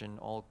church in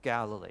all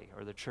Galilee,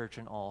 or the church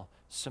in all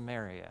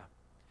Samaria.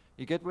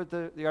 You get what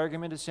the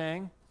argument is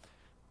saying?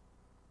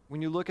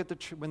 When you look at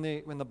when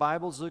the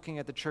Bible's looking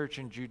at the church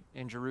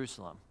in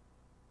Jerusalem,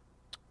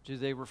 do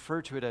they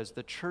refer to it as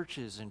the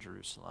churches in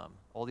Jerusalem,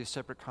 all these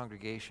separate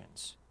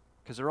congregations?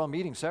 Because they're all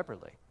meeting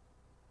separately,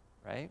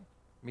 right?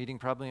 Meeting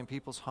probably in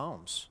people's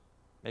homes.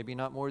 Maybe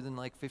not more than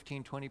like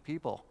 15, 20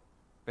 people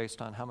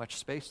based on how much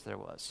space there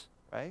was,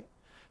 right?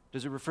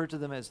 Does it refer to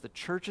them as the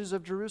churches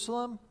of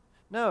Jerusalem?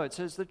 No, it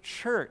says the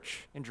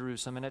church in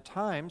Jerusalem. And at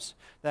times,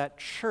 that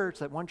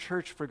one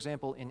church, for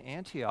example, in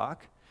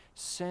Antioch,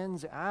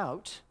 sends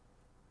out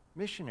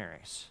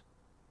missionaries.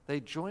 They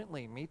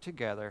jointly meet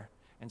together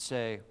and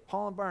say,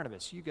 Paul and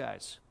Barnabas, you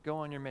guys, go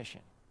on your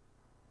mission.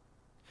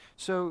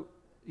 So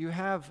you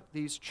have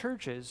these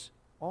churches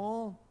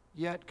all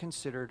yet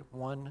considered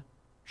one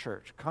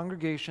church,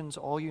 congregations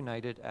all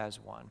united as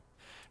one.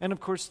 And of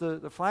course,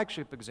 the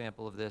flagship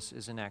example of this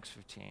is in Acts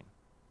 15.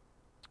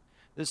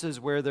 This is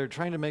where they're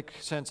trying to make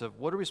sense of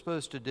what are we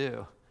supposed to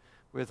do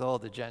with all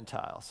the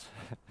Gentiles?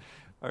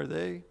 Are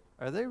they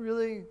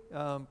really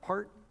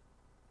part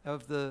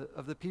of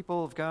the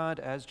people of God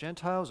as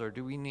Gentiles, or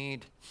do we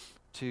need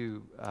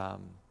to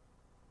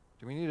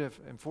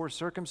enforce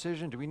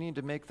circumcision? Do we need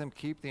to make them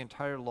keep the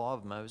entire law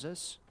of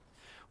Moses?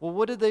 Well,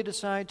 what did they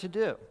decide to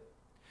do?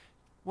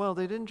 Well,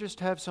 they didn't just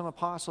have some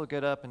apostle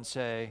get up and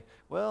say,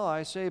 well,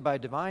 I say by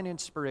divine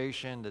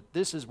inspiration that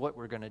this is what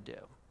we're going to do.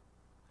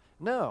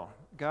 No,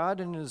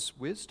 God in his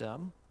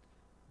wisdom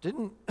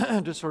didn't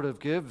just sort of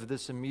give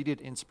this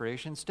immediate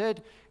inspiration.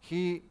 Instead,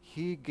 he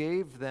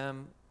gave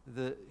them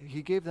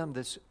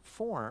this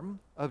form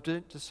of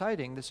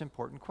deciding this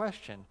important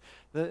question.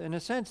 In a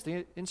sense,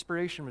 the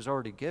inspiration was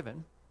already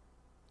given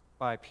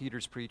by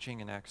Peter's preaching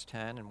in Acts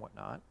 10 and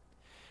whatnot.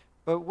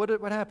 But what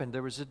happened?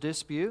 There was a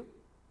dispute,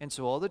 and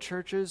so all the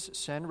churches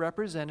send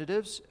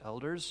representatives,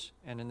 elders,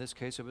 and in this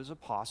case it was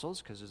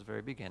apostles, because it was the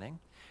very beginning,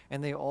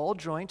 and they all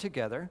joined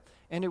together,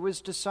 and it was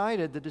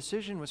decided, the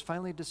decision was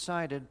finally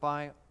decided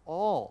by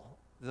all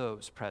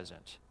those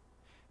present.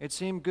 It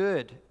seemed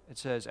good, it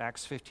says,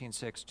 Acts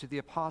 15:6, to the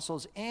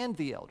apostles and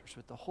the elders,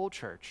 with the whole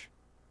church,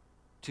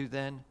 to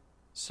then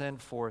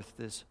send forth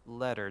this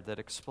letter that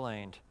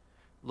explained,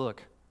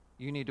 look,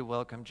 you need to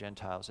welcome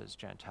Gentiles as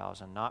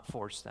Gentiles and not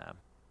force them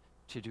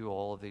to do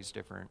all of these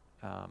different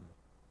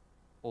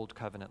Old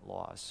Covenant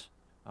laws.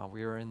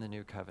 We are in the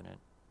New Covenant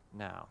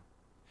now.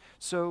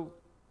 So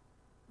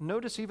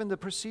notice even the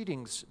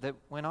proceedings that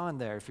went on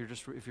there. If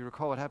you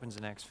recall what happens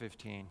in Acts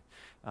 15,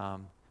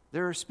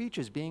 there are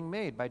speeches being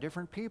made by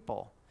different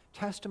people,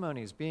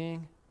 testimonies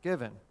being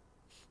given.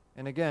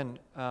 And again,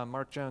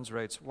 Mark Jones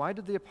writes, why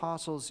did the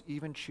apostles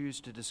even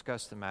choose to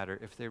discuss the matter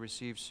if they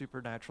received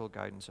supernatural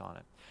guidance on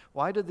it?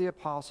 Why did the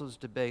apostles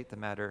debate the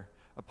matter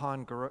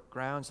upon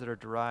grounds that are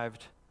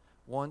derived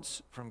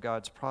once from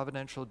God's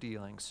providential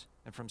dealings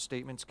and from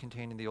statements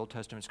contained in the Old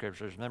Testament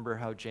scriptures? Remember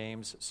how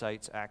James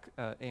cites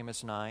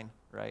Amos 9,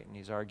 right? And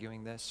he's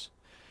arguing this.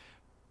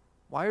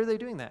 Why are they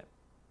doing that?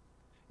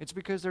 It's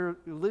because they're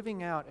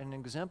living out and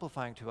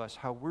exemplifying to us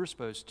how we're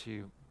supposed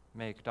to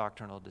make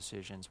doctrinal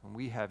decisions when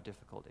we have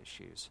difficult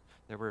issues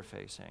that we're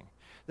facing.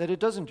 That it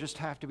doesn't just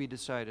have to be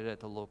decided at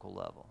the local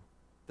level,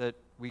 that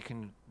we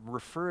can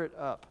refer it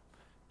up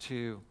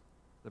to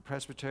the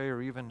presbytery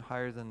or even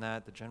higher than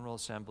that, the General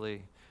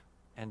Assembly,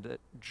 and that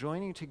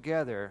joining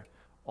together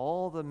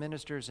all the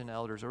ministers and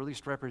elders, or at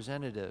least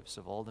representatives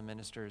of all the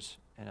ministers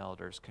and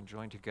elders, can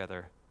join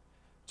together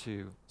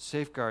to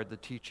safeguard the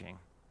teaching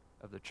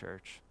of the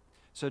church.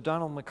 So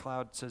Donald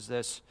MacLeod says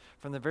this: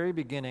 from the very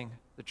beginning,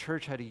 the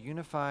church had a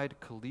unified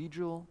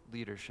collegial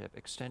leadership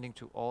extending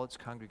to all its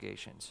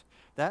congregations.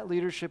 That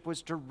leadership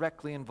was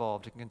directly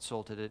involved and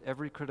consulted at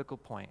every critical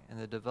point in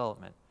the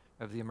development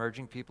of the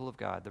emerging people of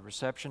God, the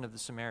reception of the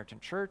Samaritan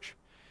church,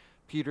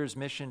 Peter's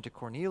mission to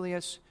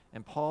Cornelius,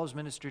 and Paul's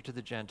ministry to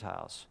the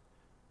Gentiles.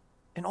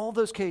 In all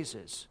those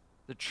cases,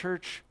 the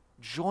church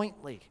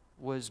jointly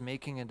was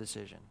making a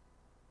decision.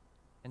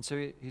 And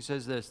so he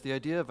says this: the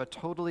idea of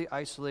totally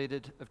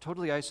isolated,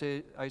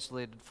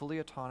 fully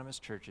autonomous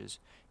churches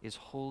is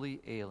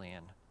wholly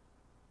alien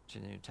to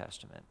the New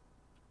Testament.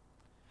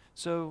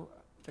 So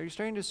are you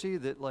starting to see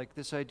that like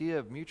this idea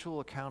of mutual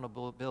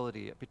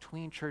accountability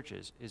between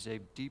churches is a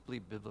deeply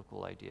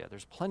biblical idea?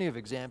 There's plenty of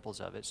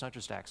examples of it. It's not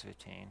just Acts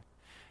 15.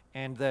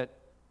 And that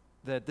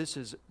this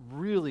is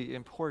really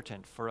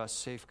important for us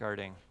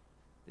safeguarding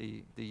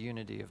the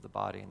unity of the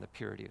body and the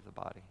purity of the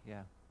body.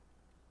 Yeah.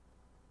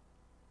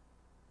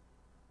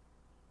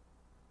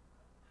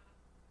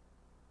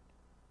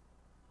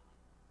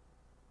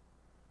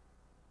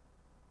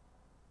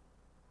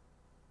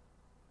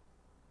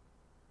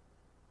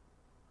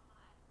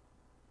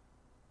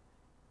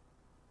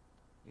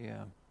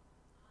 Yeah.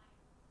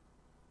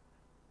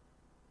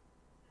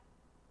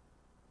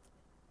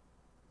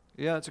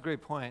 Yeah, that's a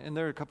great point. And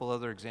there are a couple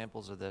other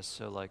examples of this.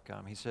 So like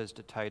he says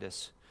to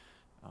Titus,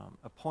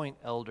 appoint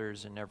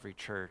elders in every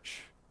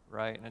church,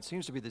 right? And it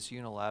seems to be this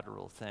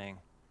unilateral thing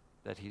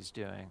that he's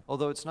doing,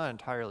 although it's not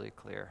entirely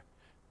clear.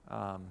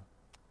 I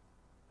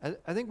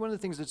think one of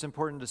the things that's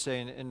important to say,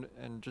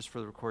 and just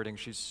for the recording,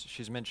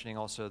 she's mentioning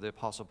also the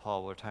Apostle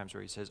Paul. There are times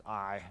where he says,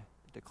 I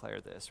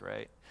declare this,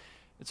 right?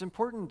 It's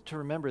important to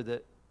remember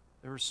that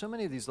there are so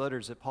many of these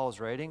letters that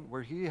Paul's writing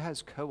where he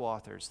has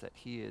co-authors that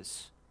he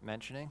is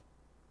mentioning,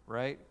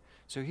 right?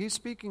 So he's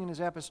speaking in his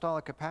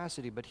apostolic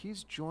capacity, but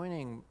he's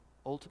joining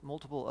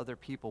multiple other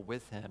people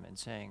with him and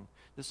saying,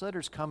 this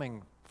letter's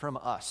coming from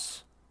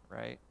us,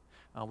 right?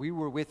 We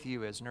were with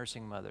you as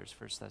nursing mothers,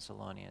 1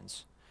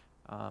 Thessalonians.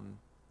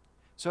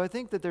 So I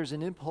think that there's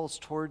an impulse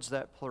towards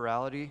that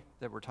plurality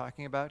that we're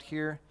talking about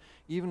here,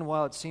 even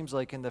while it seems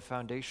like in the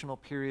foundational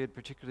period,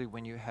 particularly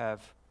when you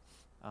have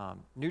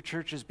new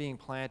churches being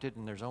planted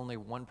and there's only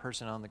one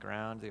person on the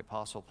ground, the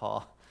Apostle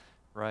Paul,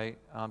 right?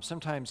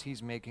 Sometimes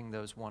he's making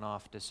those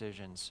one-off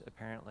decisions,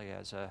 apparently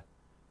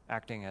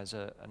acting as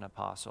an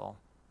apostle.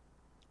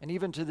 And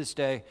even to this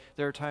day,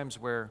 there are times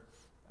where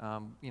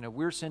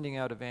we're sending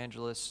out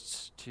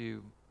evangelists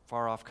to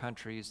far-off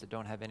countries that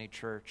don't have any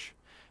church.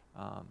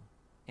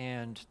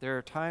 And there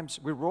are times,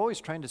 we're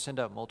always trying to send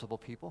out multiple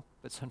people,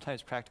 but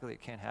sometimes practically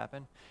it can't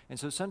happen. And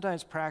so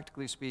sometimes,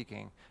 practically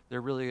speaking,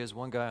 there really is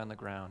one guy on the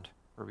ground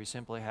where we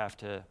simply have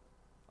to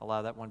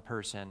allow that one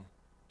person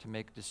to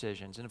make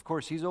decisions. And of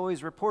course, he's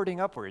always reporting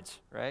upwards,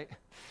 right?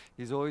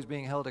 He's always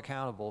being held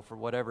accountable for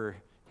whatever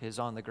his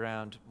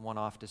on-the-ground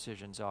one-off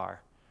decisions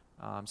are.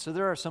 So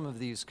there are some of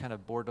these kind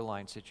of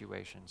borderline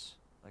situations,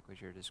 like what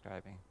you're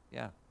describing.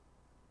 Yeah.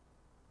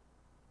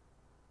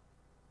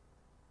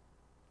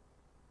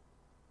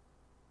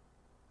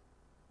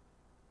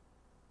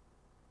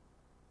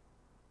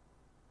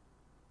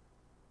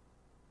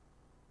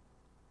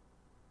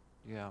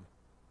 Yeah.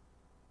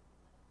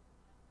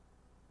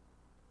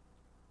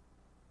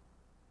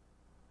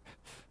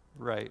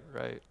 Right.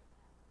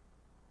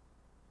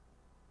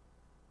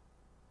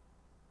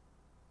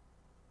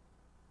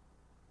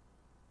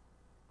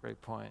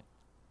 Great point.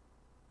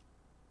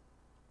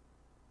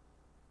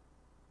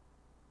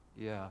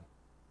 Yeah.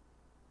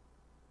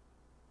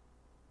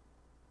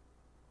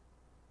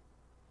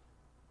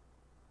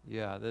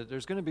 Yeah,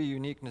 there's going to be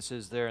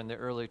uniquenesses there in the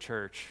early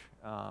church.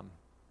 And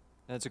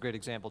that's a great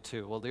example,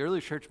 too. Well, the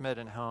early church met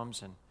in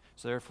homes, and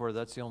so therefore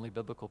that's the only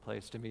biblical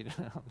place to meet in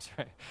homes,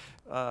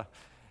 right?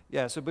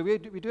 But we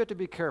do have to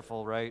be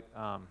careful, right,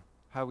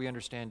 how we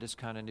understand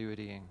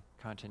discontinuity and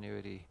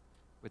continuity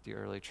with the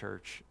early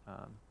church.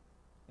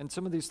 And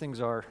some of these things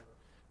are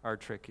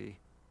tricky.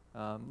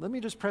 Let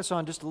me just press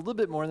on just a little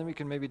bit more, and then we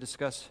can maybe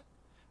discuss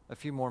a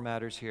few more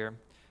matters here.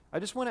 I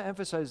just want to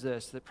emphasize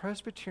this, that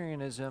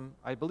Presbyterianism,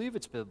 I believe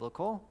it's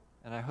biblical,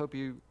 and I hope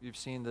you've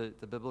seen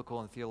the biblical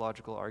and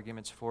theological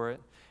arguments for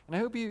it. And I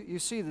hope you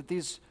see that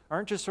these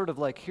aren't just sort of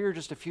like, here are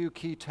just a few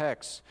key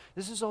texts.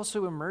 This is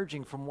also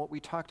emerging from what we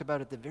talked about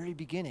at the very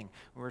beginning,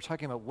 when we were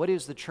talking about what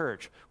is the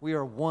church. We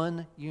are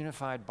one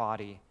unified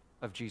body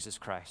of Jesus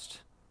Christ,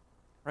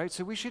 right?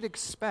 So we should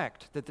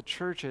expect that the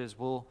churches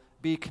will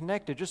be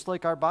connected, just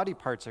like our body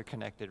parts are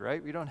connected,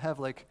 right? We don't have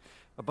like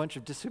a bunch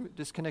of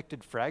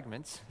disconnected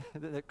fragments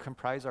that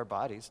comprise our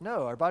bodies.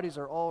 No, our bodies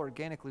are all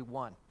organically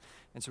one.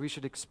 And so we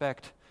should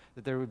expect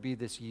that there would be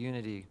this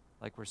unity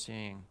like we're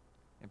seeing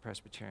in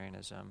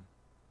Presbyterianism.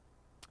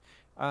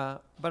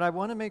 But I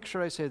want to make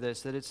sure I say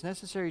this, that it's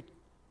necessary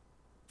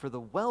for the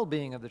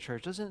well-being of the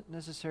church, doesn't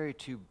necessary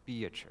to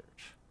be a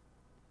church.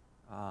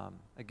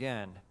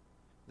 Again,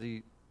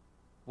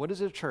 what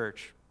is a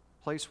church?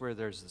 A place where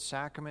there's the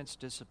sacraments,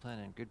 discipline,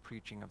 and good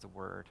preaching of the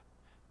word.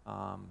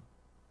 But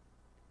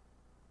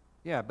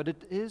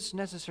it is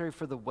necessary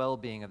for the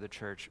well-being of the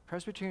church.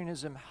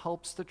 Presbyterianism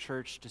helps the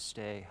church to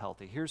stay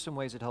healthy. Here's some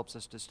ways it helps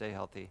us to stay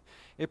healthy.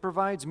 It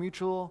provides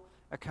mutual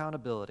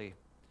accountability.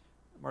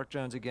 Mark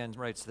Jones again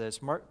writes this,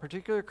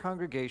 particular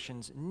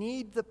congregations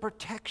need the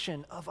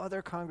protection of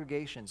other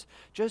congregations,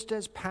 just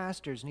as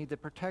pastors need the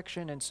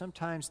protection and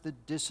sometimes the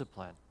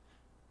discipline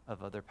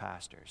of other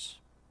pastors.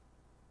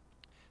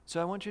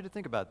 So I want you to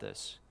think about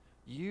this.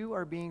 You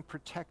are being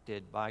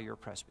protected by your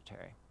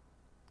presbytery.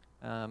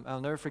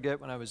 I'll never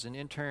forget when I was an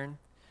intern,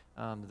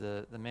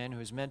 the man who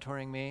was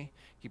mentoring me,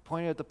 he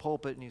pointed at the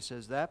pulpit and he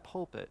says, that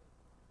pulpit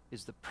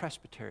is the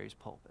presbytery's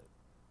pulpit.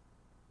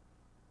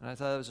 And I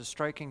thought that was a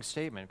striking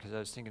statement because I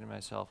was thinking to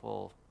myself,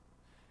 well,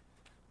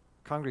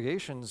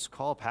 congregations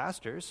call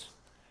pastors,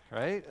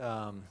 right?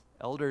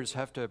 Elders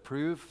have to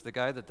approve the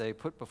guy that they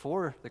put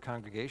before the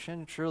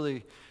congregation.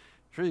 Surely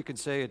you could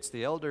say it's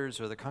the elders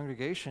or the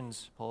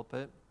congregation's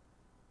pulpit.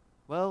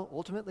 Well,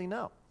 ultimately,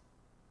 no.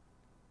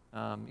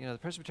 The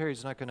presbytery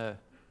is not going to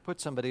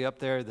put somebody up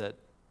there that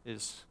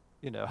is,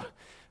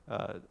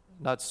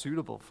 not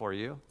suitable for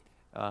you.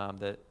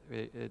 That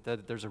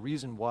there's a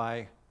reason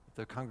why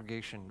the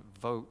congregation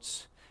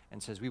votes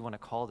and says, we want to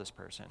call this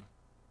person.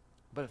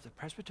 But if the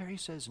presbytery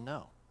says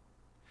no,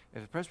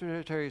 if the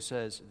presbytery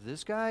says,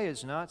 this guy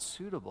is not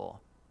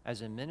suitable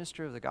as a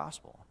minister of the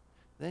gospel,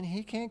 then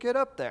he can't get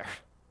up there.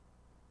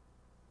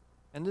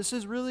 And this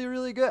is really,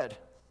 really good,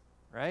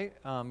 right?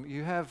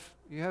 You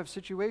have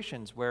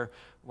situations where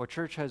a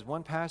church has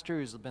one pastor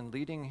who's been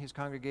leading his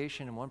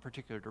congregation in one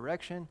particular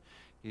direction.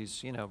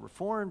 He's,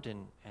 reformed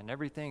and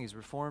everything. He's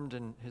reformed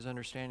in his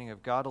understanding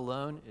of God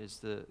alone is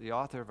the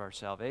author of our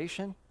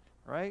salvation,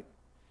 right?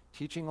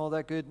 Teaching all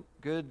that good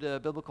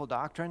biblical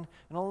doctrine.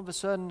 And all of a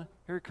sudden,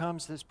 here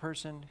comes this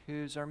person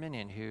who's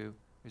Arminian, who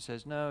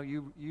says, no,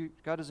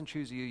 God doesn't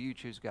choose you, you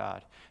choose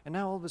God. And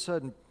now all of a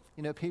sudden,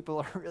 people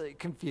are really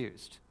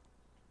confused,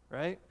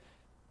 right?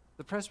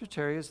 The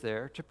presbytery is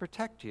there to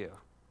protect you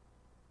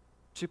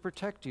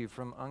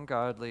from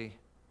ungodly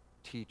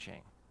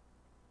teaching.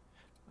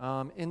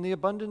 In an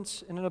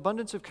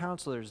abundance of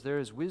counselors, there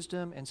is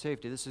wisdom and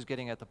safety. This is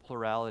getting at the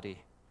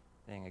plurality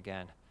thing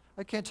again.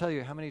 I can't tell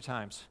you how many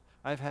times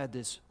I've had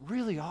this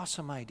really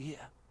awesome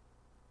idea.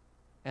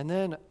 And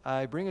then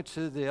I bring it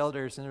to the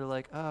elders, and they're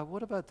like,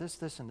 what about this,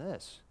 this, and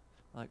this?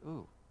 I'm like,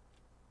 ooh,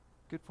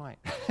 good point.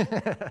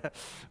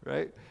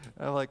 Right?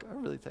 I'm like,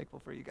 I'm really thankful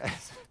for you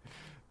guys.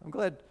 I'm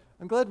glad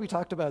we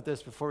talked about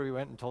this before we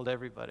went and told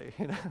everybody.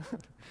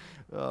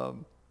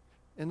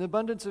 In the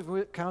abundance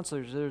of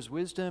counselors, there's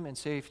wisdom and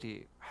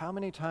safety. How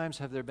many times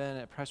have there been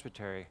at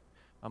presbytery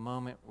a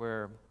moment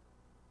where,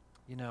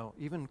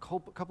 even a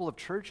couple of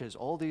churches,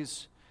 all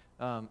these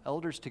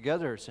elders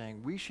together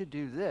saying, we should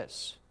do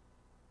this,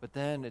 but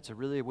then it's a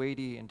really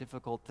weighty and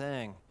difficult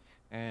thing,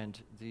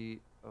 and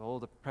all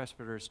the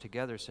presbyters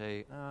together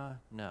say,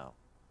 no.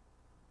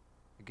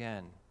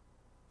 Again,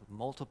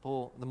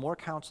 the more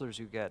counselors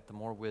you get, the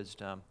more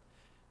wisdom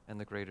and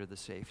the greater the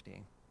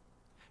safety.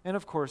 And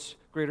of course,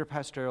 greater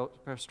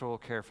pastoral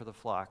care for the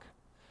flock.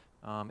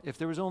 If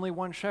there was only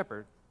one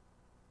shepherd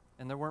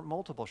and there weren't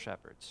multiple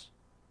shepherds,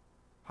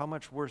 how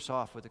much worse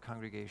off would the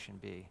congregation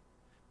be?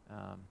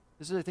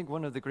 This is, I think,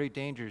 one of the great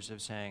dangers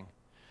of saying,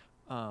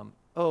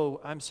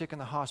 I'm sick in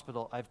the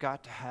hospital, I've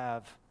got to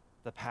have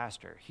the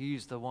pastor.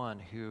 He's the one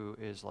who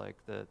is like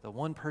the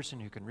one person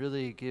who can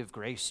really give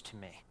grace to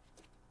me.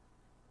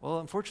 Well,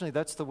 unfortunately,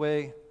 that's the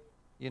way,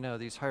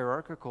 these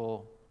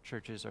hierarchical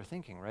churches are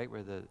thinking, right?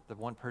 Where the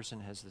one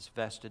person has this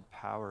vested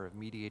power of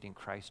mediating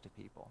Christ to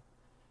people.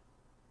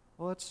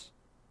 Well,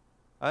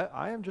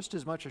 I am just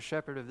as much a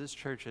shepherd of this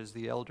church as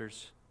the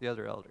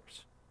other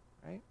elders,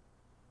 right?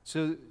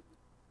 So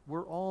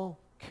we're all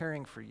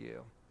caring for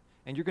you.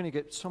 And you're going to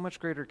get so much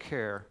greater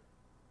care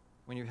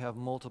when you have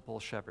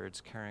multiple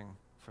shepherds caring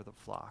for the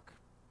flock.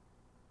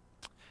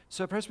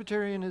 So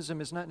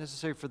Presbyterianism is not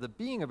necessary for the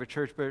being of a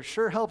church, but it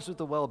sure helps with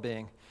the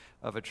well-being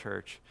of a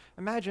church.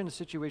 Imagine a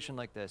situation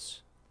like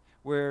this,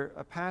 where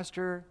a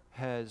pastor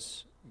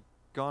has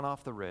gone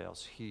off the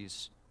rails.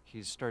 He's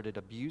started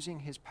abusing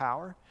his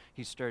power.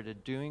 He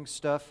started doing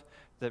stuff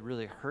that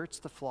really hurts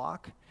the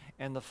flock,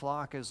 and the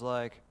flock is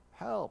like,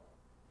 help.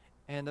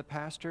 And the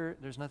pastor,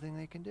 there's nothing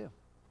they can do.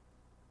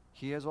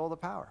 He has all the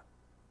power.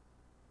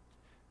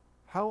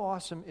 How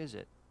awesome is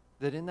it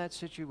that in that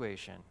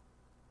situation,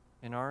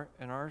 in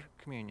our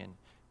communion,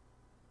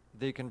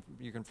 you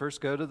can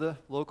first go to the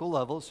local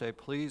level, say,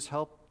 please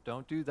help,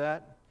 don't do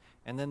that.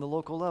 And then the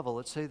local level,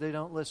 let's say they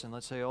don't listen.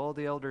 Let's say all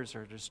the elders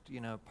are just,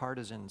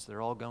 partisans.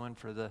 They're all going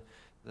for the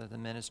the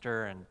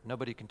minister, and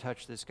nobody can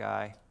touch this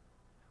guy.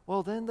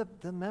 Well, then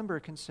the member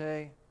can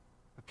say,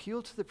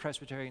 appeal to the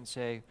presbytery and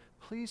say,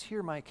 please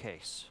hear my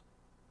case.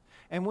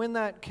 And when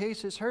that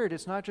case is heard,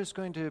 it's not just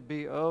going to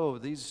be, oh,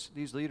 these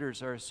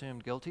leaders are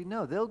assumed guilty.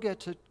 No, they'll get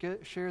to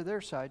share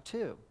their side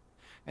too.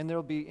 And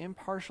there'll be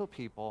impartial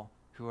people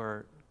who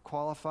are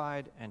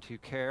qualified and who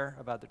care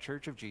about the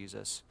Church of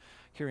Jesus,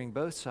 hearing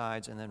both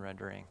sides and then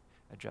rendering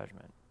a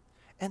judgment.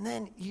 And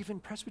then even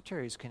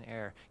presbyteries can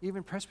err.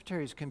 Even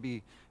presbyteries can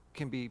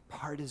be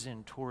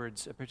partisan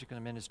towards a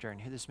particular minister, and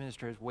this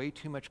minister has way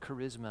too much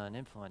charisma and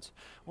influence.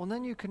 Well,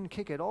 then you can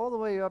kick it all the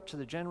way up to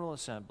the General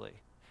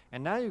Assembly.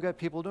 And now you've got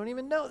people who don't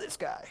even know this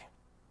guy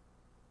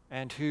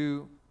and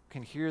who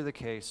can hear the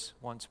case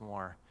once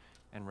more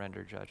and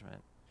render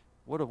judgment.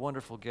 What a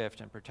wonderful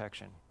gift and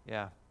protection.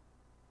 Yeah.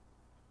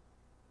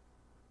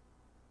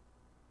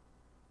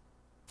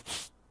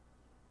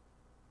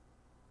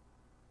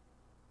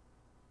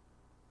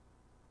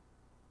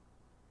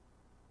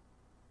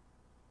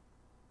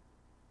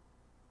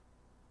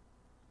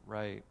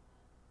 Right.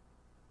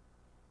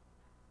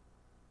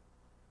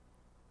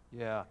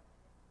 Yeah.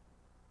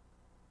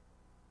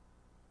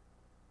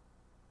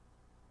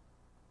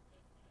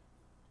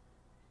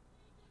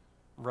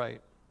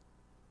 Right.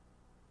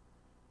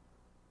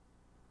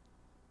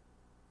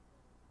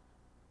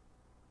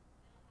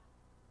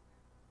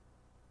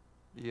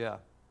 Yeah.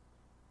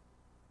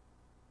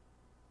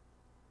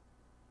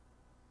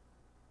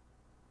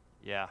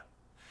 Yeah.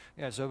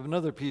 Yeah, so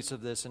another piece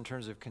of this in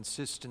terms of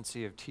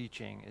consistency of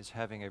teaching is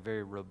having a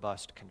very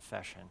robust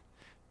confession.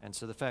 And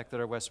so the fact that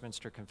our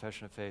Westminster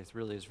Confession of Faith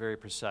really is very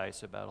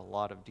precise about a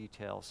lot of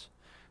details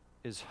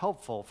is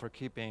helpful for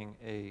keeping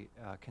a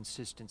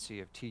consistency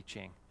of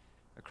teaching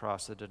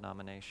across the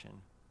denomination.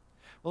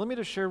 Well, let me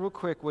just share real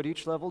quick what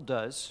each level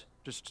does,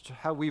 just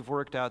how we've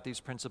worked out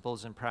these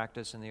principles in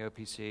practice in the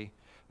OPC.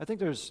 I think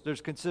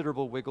there's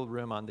considerable wiggle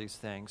room on these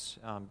things.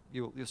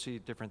 You'll see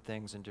different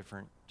things in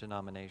different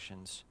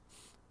denominations.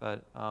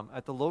 But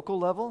at the local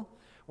level,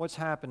 what's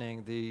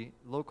happening? The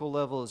local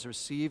level is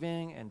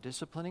receiving and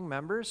disciplining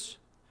members,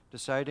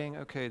 deciding,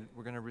 okay,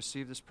 we're going to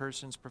receive this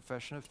person's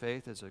profession of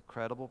faith as a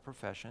credible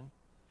profession.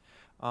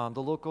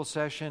 The local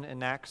session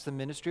enacts the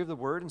ministry of the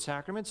word and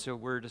sacraments, so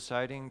we're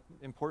deciding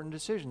important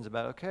decisions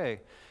about,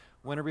 okay,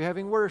 when are we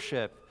having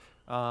worship?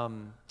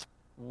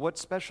 What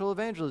special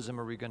evangelism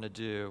are we going to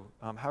do?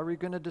 How are we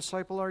going to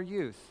disciple our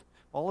youth?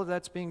 All of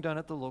that's being done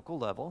at the local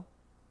level.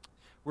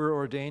 We're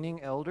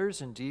ordaining elders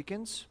and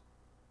deacons,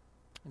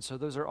 and so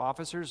those are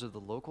officers of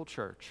the local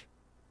church.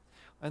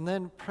 And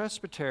then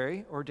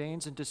presbytery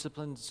ordains and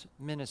disciplines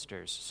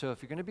ministers. So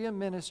if you're going to be a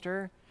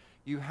minister,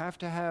 you have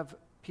to have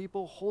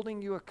people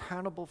holding you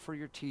accountable for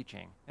your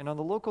teaching. And on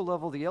the local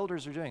level, the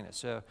elders are doing this.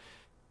 So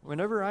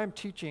whenever I'm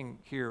teaching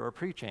here or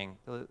preaching,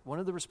 one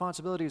of the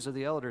responsibilities of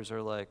the elders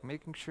are like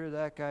making sure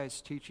that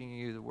guy's teaching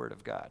you the Word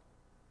of God,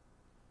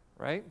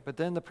 right? But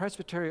then the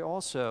presbytery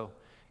also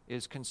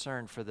is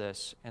concerned for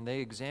this, and they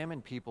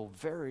examine people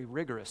very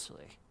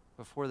rigorously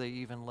before they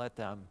even let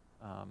them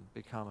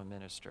become a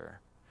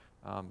minister.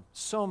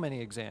 So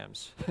many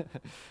exams.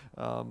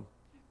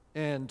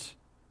 And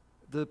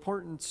the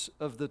importance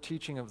of the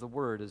teaching of the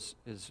word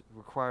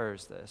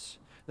requires this.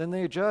 Then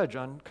they judge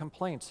on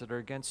complaints that are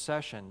against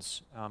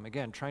sessions,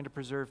 again, trying to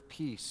preserve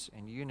peace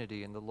and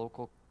unity in the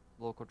local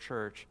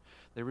church.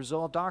 They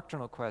resolve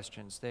doctrinal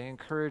questions. They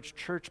encourage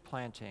church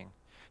planting.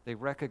 They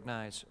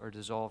recognize or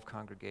dissolve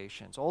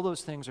congregations. All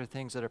those things are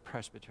things that a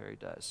presbytery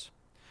does.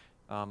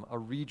 A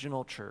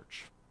regional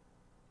church.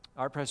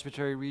 Our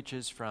presbytery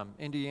reaches from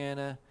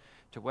Indiana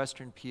to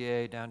western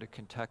PA down to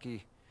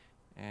Kentucky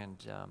and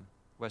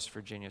West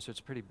Virginia, so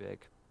it's pretty big.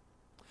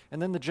 And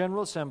then the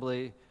General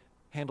Assembly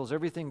handles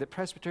everything that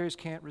presbyteries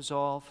can't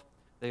resolve.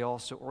 They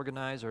also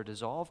organize or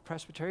dissolve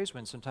presbyteries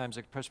when sometimes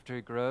a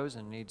presbytery grows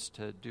and needs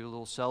to do a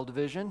little cell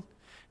division.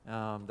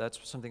 That's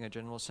something a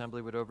General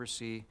Assembly would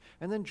oversee.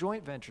 And then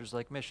joint ventures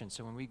like missions.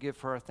 So when we give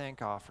for our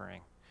thank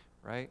offering,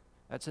 right,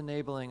 that's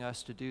enabling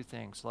us to do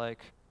things like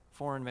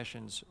foreign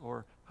missions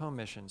or home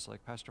missions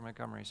like Pastor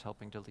Montgomery is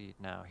helping to lead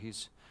now.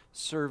 He's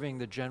serving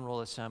the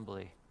General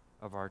Assembly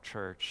of our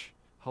church,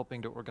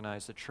 helping to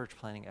organize the church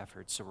planning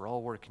efforts. So we're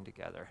all working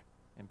together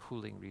and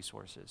pooling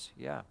resources.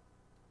 Yeah.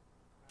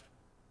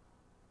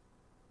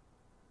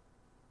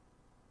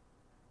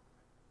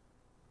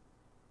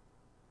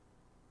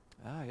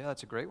 Yeah,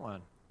 that's a great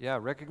one. Yeah,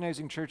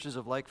 recognizing churches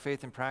of like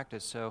faith and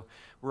practice. So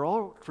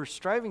we're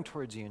striving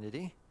towards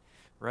unity,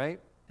 right?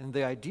 And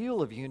the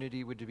ideal of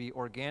unity would be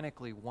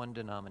organically one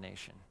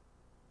denomination,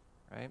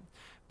 right?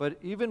 But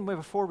even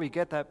before we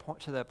get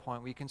to that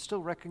point, we can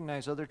still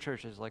recognize other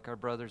churches like our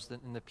brothers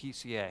in the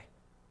PCA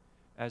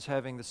as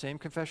having the same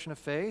confession of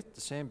faith,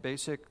 the same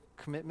basic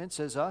commitments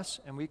as us,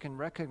 and we can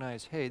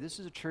recognize, hey, this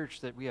is a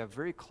church that we have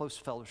very close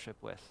fellowship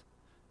with.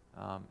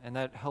 And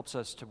that helps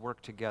us to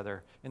work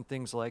together in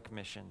things like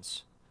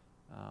missions.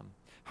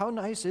 How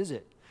nice is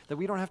it that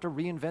we don't have to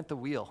reinvent the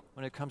wheel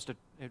when it comes to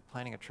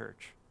planning a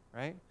church,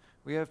 right?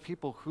 We have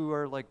people who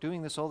are like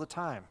doing this all the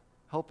time,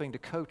 helping to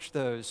coach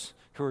those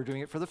who are doing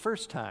it for the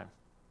first time,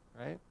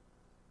 right?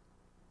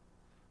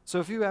 So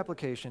a few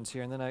applications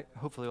here, and then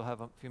hopefully we'll have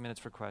a few minutes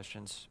for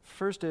questions.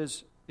 First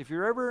is, if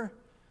you're ever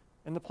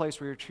in the place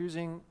where you're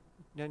choosing,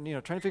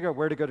 trying to figure out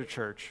where to go to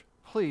church,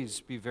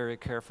 please be very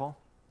careful.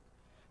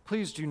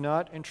 Please do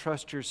not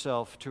entrust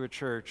yourself to a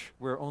church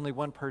where only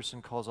one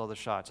person calls all the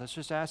shots. That's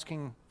just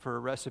asking for a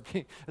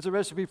recipe. It's a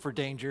recipe for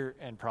danger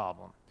and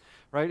problem,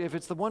 right? If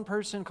it's the one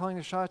person calling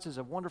the shots is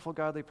a wonderful,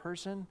 godly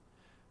person,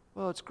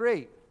 well, it's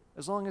great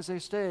as long as they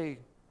stay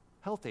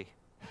healthy,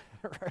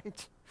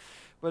 right?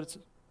 But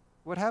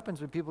what happens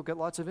when people get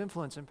lots of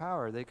influence and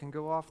power? They can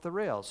go off the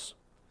rails.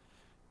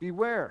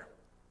 Beware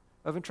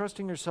of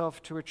entrusting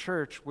yourself to a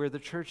church where the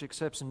church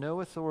accepts no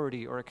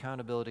authority or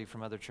accountability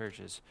from other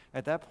churches.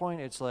 At that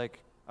point, it's like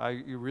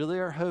you really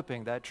are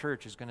hoping that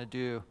church is going to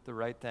do the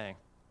right thing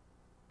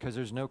because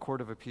there's no court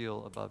of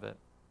appeal above it.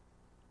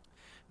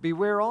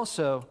 Beware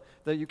also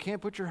that you can't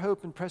put your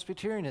hope in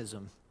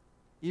Presbyterianism.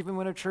 Even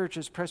when a church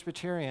is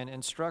Presbyterian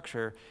in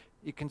structure,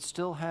 it can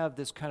still have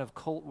this kind of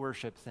cult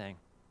worship thing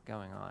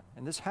going on.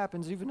 And this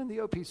happens even in the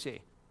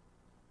OPC,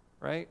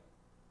 right?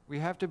 We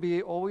have to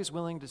be always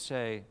willing to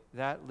say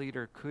that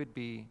leader could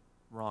be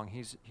wrong.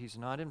 He's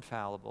not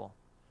infallible.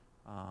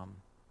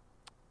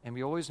 And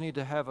we always need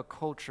to have a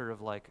culture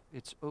of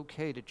it's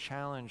okay to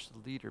challenge the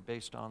leader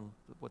based on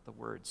what the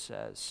word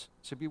says.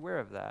 So beware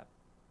of that.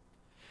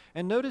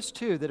 And notice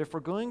too that if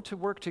we're going to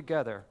work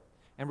together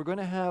and we're going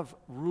to have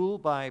rule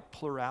by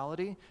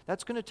plurality,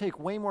 that's going to take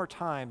way more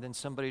time than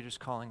somebody just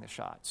calling the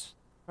shots.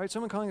 Right?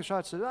 Someone calling the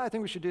shots says, I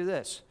think we should do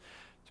this.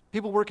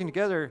 People working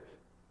together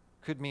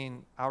could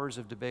mean hours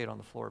of debate on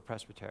the floor of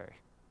Presbytery.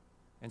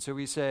 And so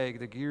we say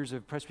the gears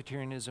of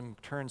Presbyterianism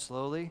turn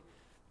slowly.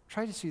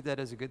 Try to see that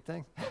as a good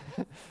thing.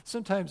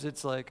 Sometimes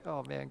it's like,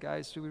 oh man,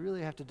 guys, do we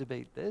really have to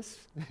debate this?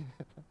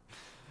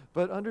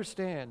 But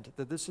understand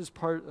that this is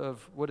part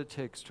of what it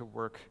takes to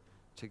work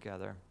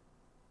together.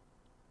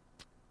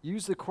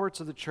 Use the courts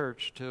of the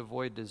church to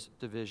avoid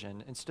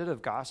division. Instead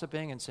of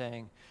gossiping and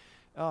saying,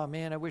 oh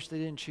man, I wish they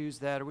didn't choose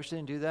that, I wish they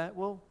didn't do that.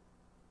 Well,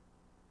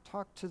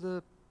 talk to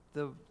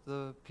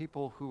the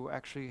people who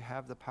actually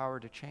have the power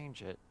to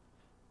change it.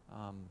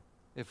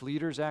 If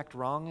leaders act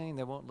wrongly and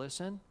they won't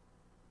listen,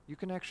 you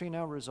can actually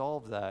now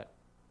resolve that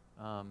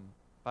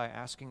by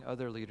asking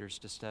other leaders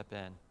to step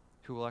in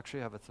who will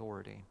actually have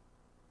authority.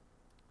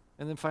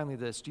 And then finally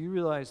this, do you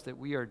realize that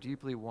we are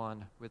deeply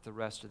one with the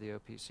rest of the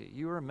OPC?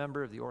 You are a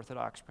member of the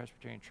Orthodox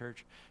Presbyterian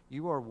Church.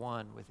 You are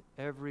one with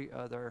every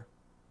other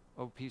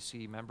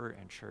OPC member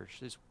and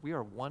church. We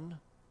are one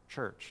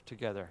church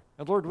together.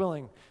 And Lord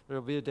willing, there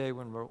will be a day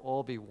when we'll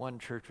all be one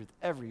church with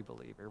every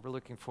believer. We're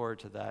looking forward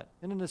to that.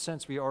 And in a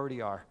sense, we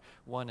already are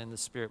one in the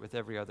Spirit with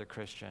every other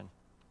Christian.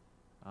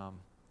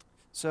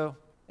 So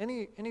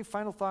any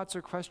final thoughts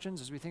or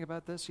questions as we think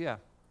about this? Yeah.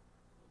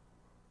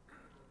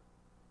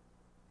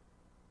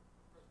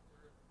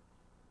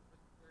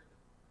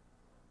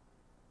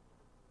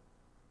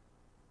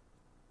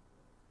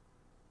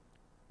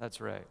 That's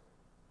right.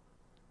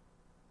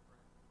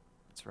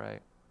 That's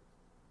right.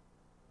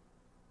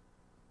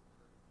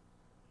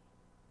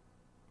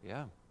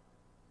 Yeah.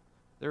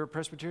 There are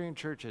Presbyterian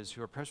churches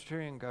who are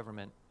Presbyterian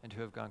government and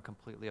who have gone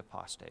completely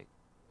apostate.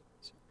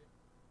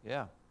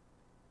 Yeah.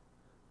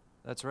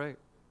 That's right.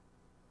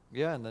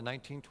 Yeah, in the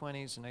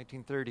 1920s and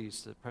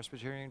 1930s, the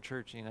Presbyterian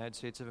Church in the United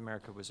States of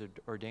America was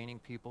ordaining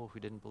people who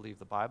didn't believe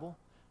the Bible,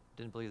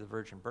 didn't believe the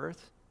virgin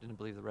birth, didn't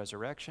believe the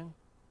resurrection.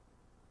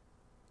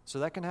 So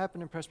that can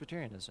happen in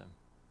Presbyterianism,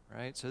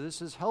 right? So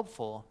this is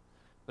helpful,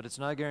 but it's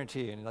not a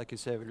guarantee. And like you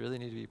said, we really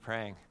need to be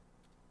praying.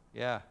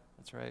 Yeah,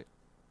 that's right.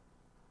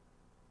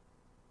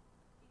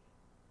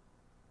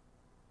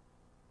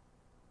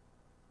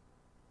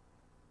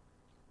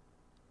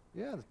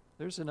 Yeah,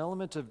 there's an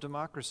element of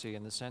democracy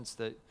in the sense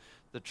that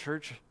the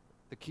church,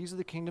 the keys of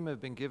the kingdom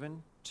have been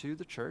given to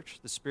the church.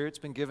 The Spirit's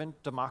been given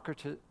the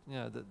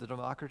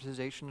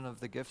democratization of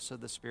the gifts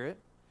of the Spirit,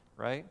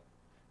 right?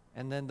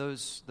 And then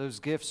those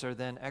gifts are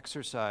then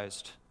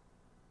exercised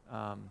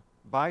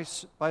by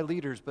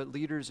leaders, but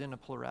leaders in a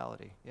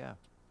plurality. Yeah.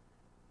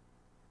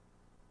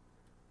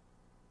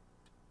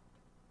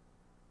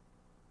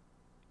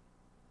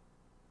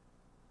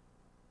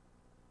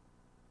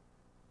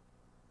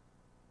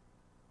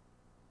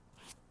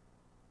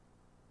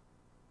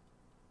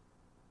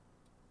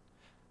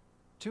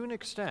 To an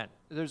extent,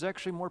 there's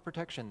actually more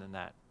protection than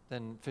that.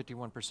 Than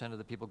 51% of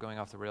the people going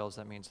off the rails,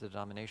 that means the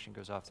denomination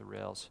goes off the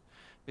rails.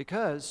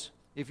 Because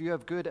if you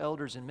have good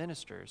elders and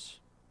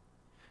ministers,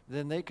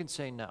 then they can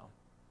say no.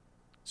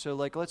 So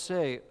let's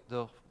say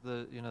the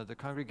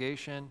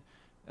congregation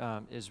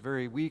is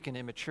very weak and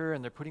immature,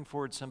 and they're putting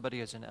forward somebody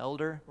as an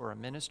elder or a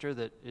minister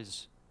that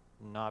is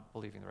not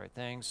believing the right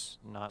things,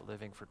 not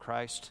living for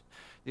Christ.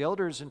 The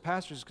elders and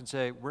pastors can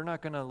say, we're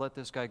not going to let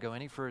this guy go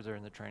any further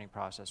in the training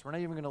process. We're not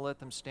even going to let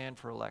them stand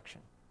for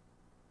election,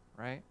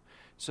 right?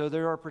 So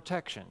there are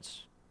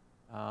protections,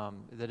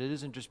 that it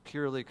isn't just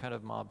purely kind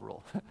of mob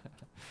rule.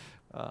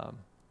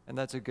 And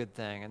that's a good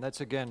thing. And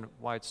that's, again,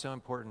 why it's so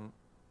important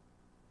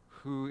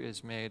who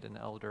is made an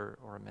elder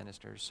or a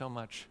minister. So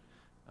much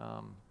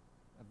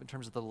in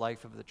terms of the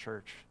life of the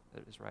church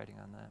that is riding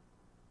on that.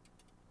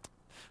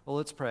 Well,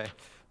 let's pray.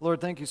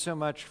 Lord, thank you so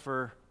much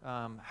for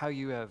how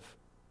you have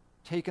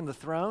taken the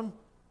throne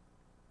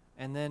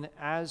and then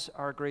as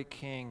our great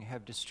King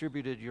have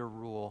distributed your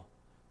rule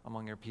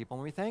among your people.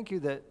 And we thank you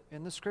that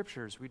in the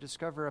scriptures we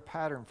discover a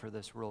pattern for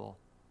this rule,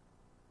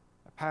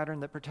 a pattern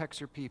that protects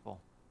your people,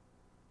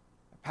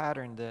 a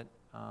pattern that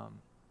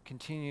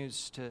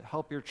continues to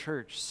help your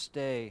church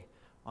stay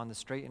on the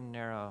straight and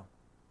narrow,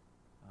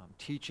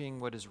 teaching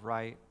what is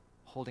right,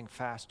 holding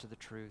fast to the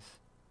truth.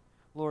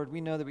 Lord,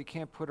 we know that we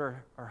can't put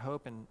our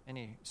hope in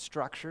any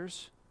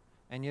structures,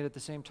 and yet at the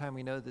same time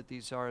we know that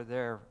these are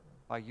there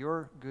by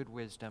your good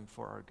wisdom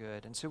for our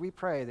good. And so we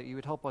pray that you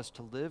would help us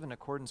to live in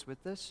accordance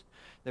with this,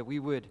 that we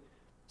would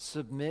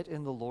submit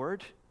in the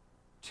Lord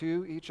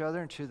to each other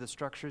and to the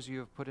structures you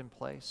have put in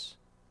place,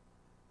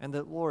 and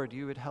that, Lord,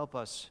 you would help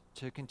us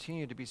to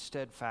continue to be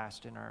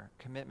steadfast in our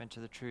commitment to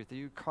the truth, that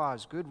you would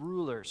cause good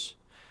rulers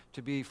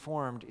to be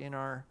formed in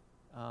our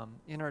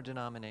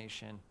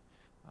denomination,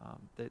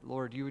 that,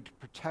 Lord, you would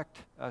protect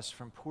us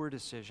from poor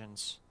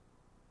decisions,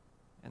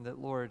 and that,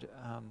 Lord,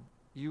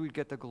 you would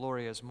get the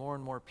glory as more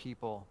and more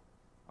people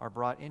are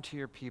brought into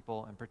your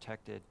people and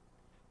protected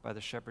by the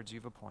shepherds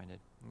you've appointed.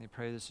 And we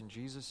pray this in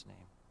Jesus'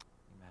 name.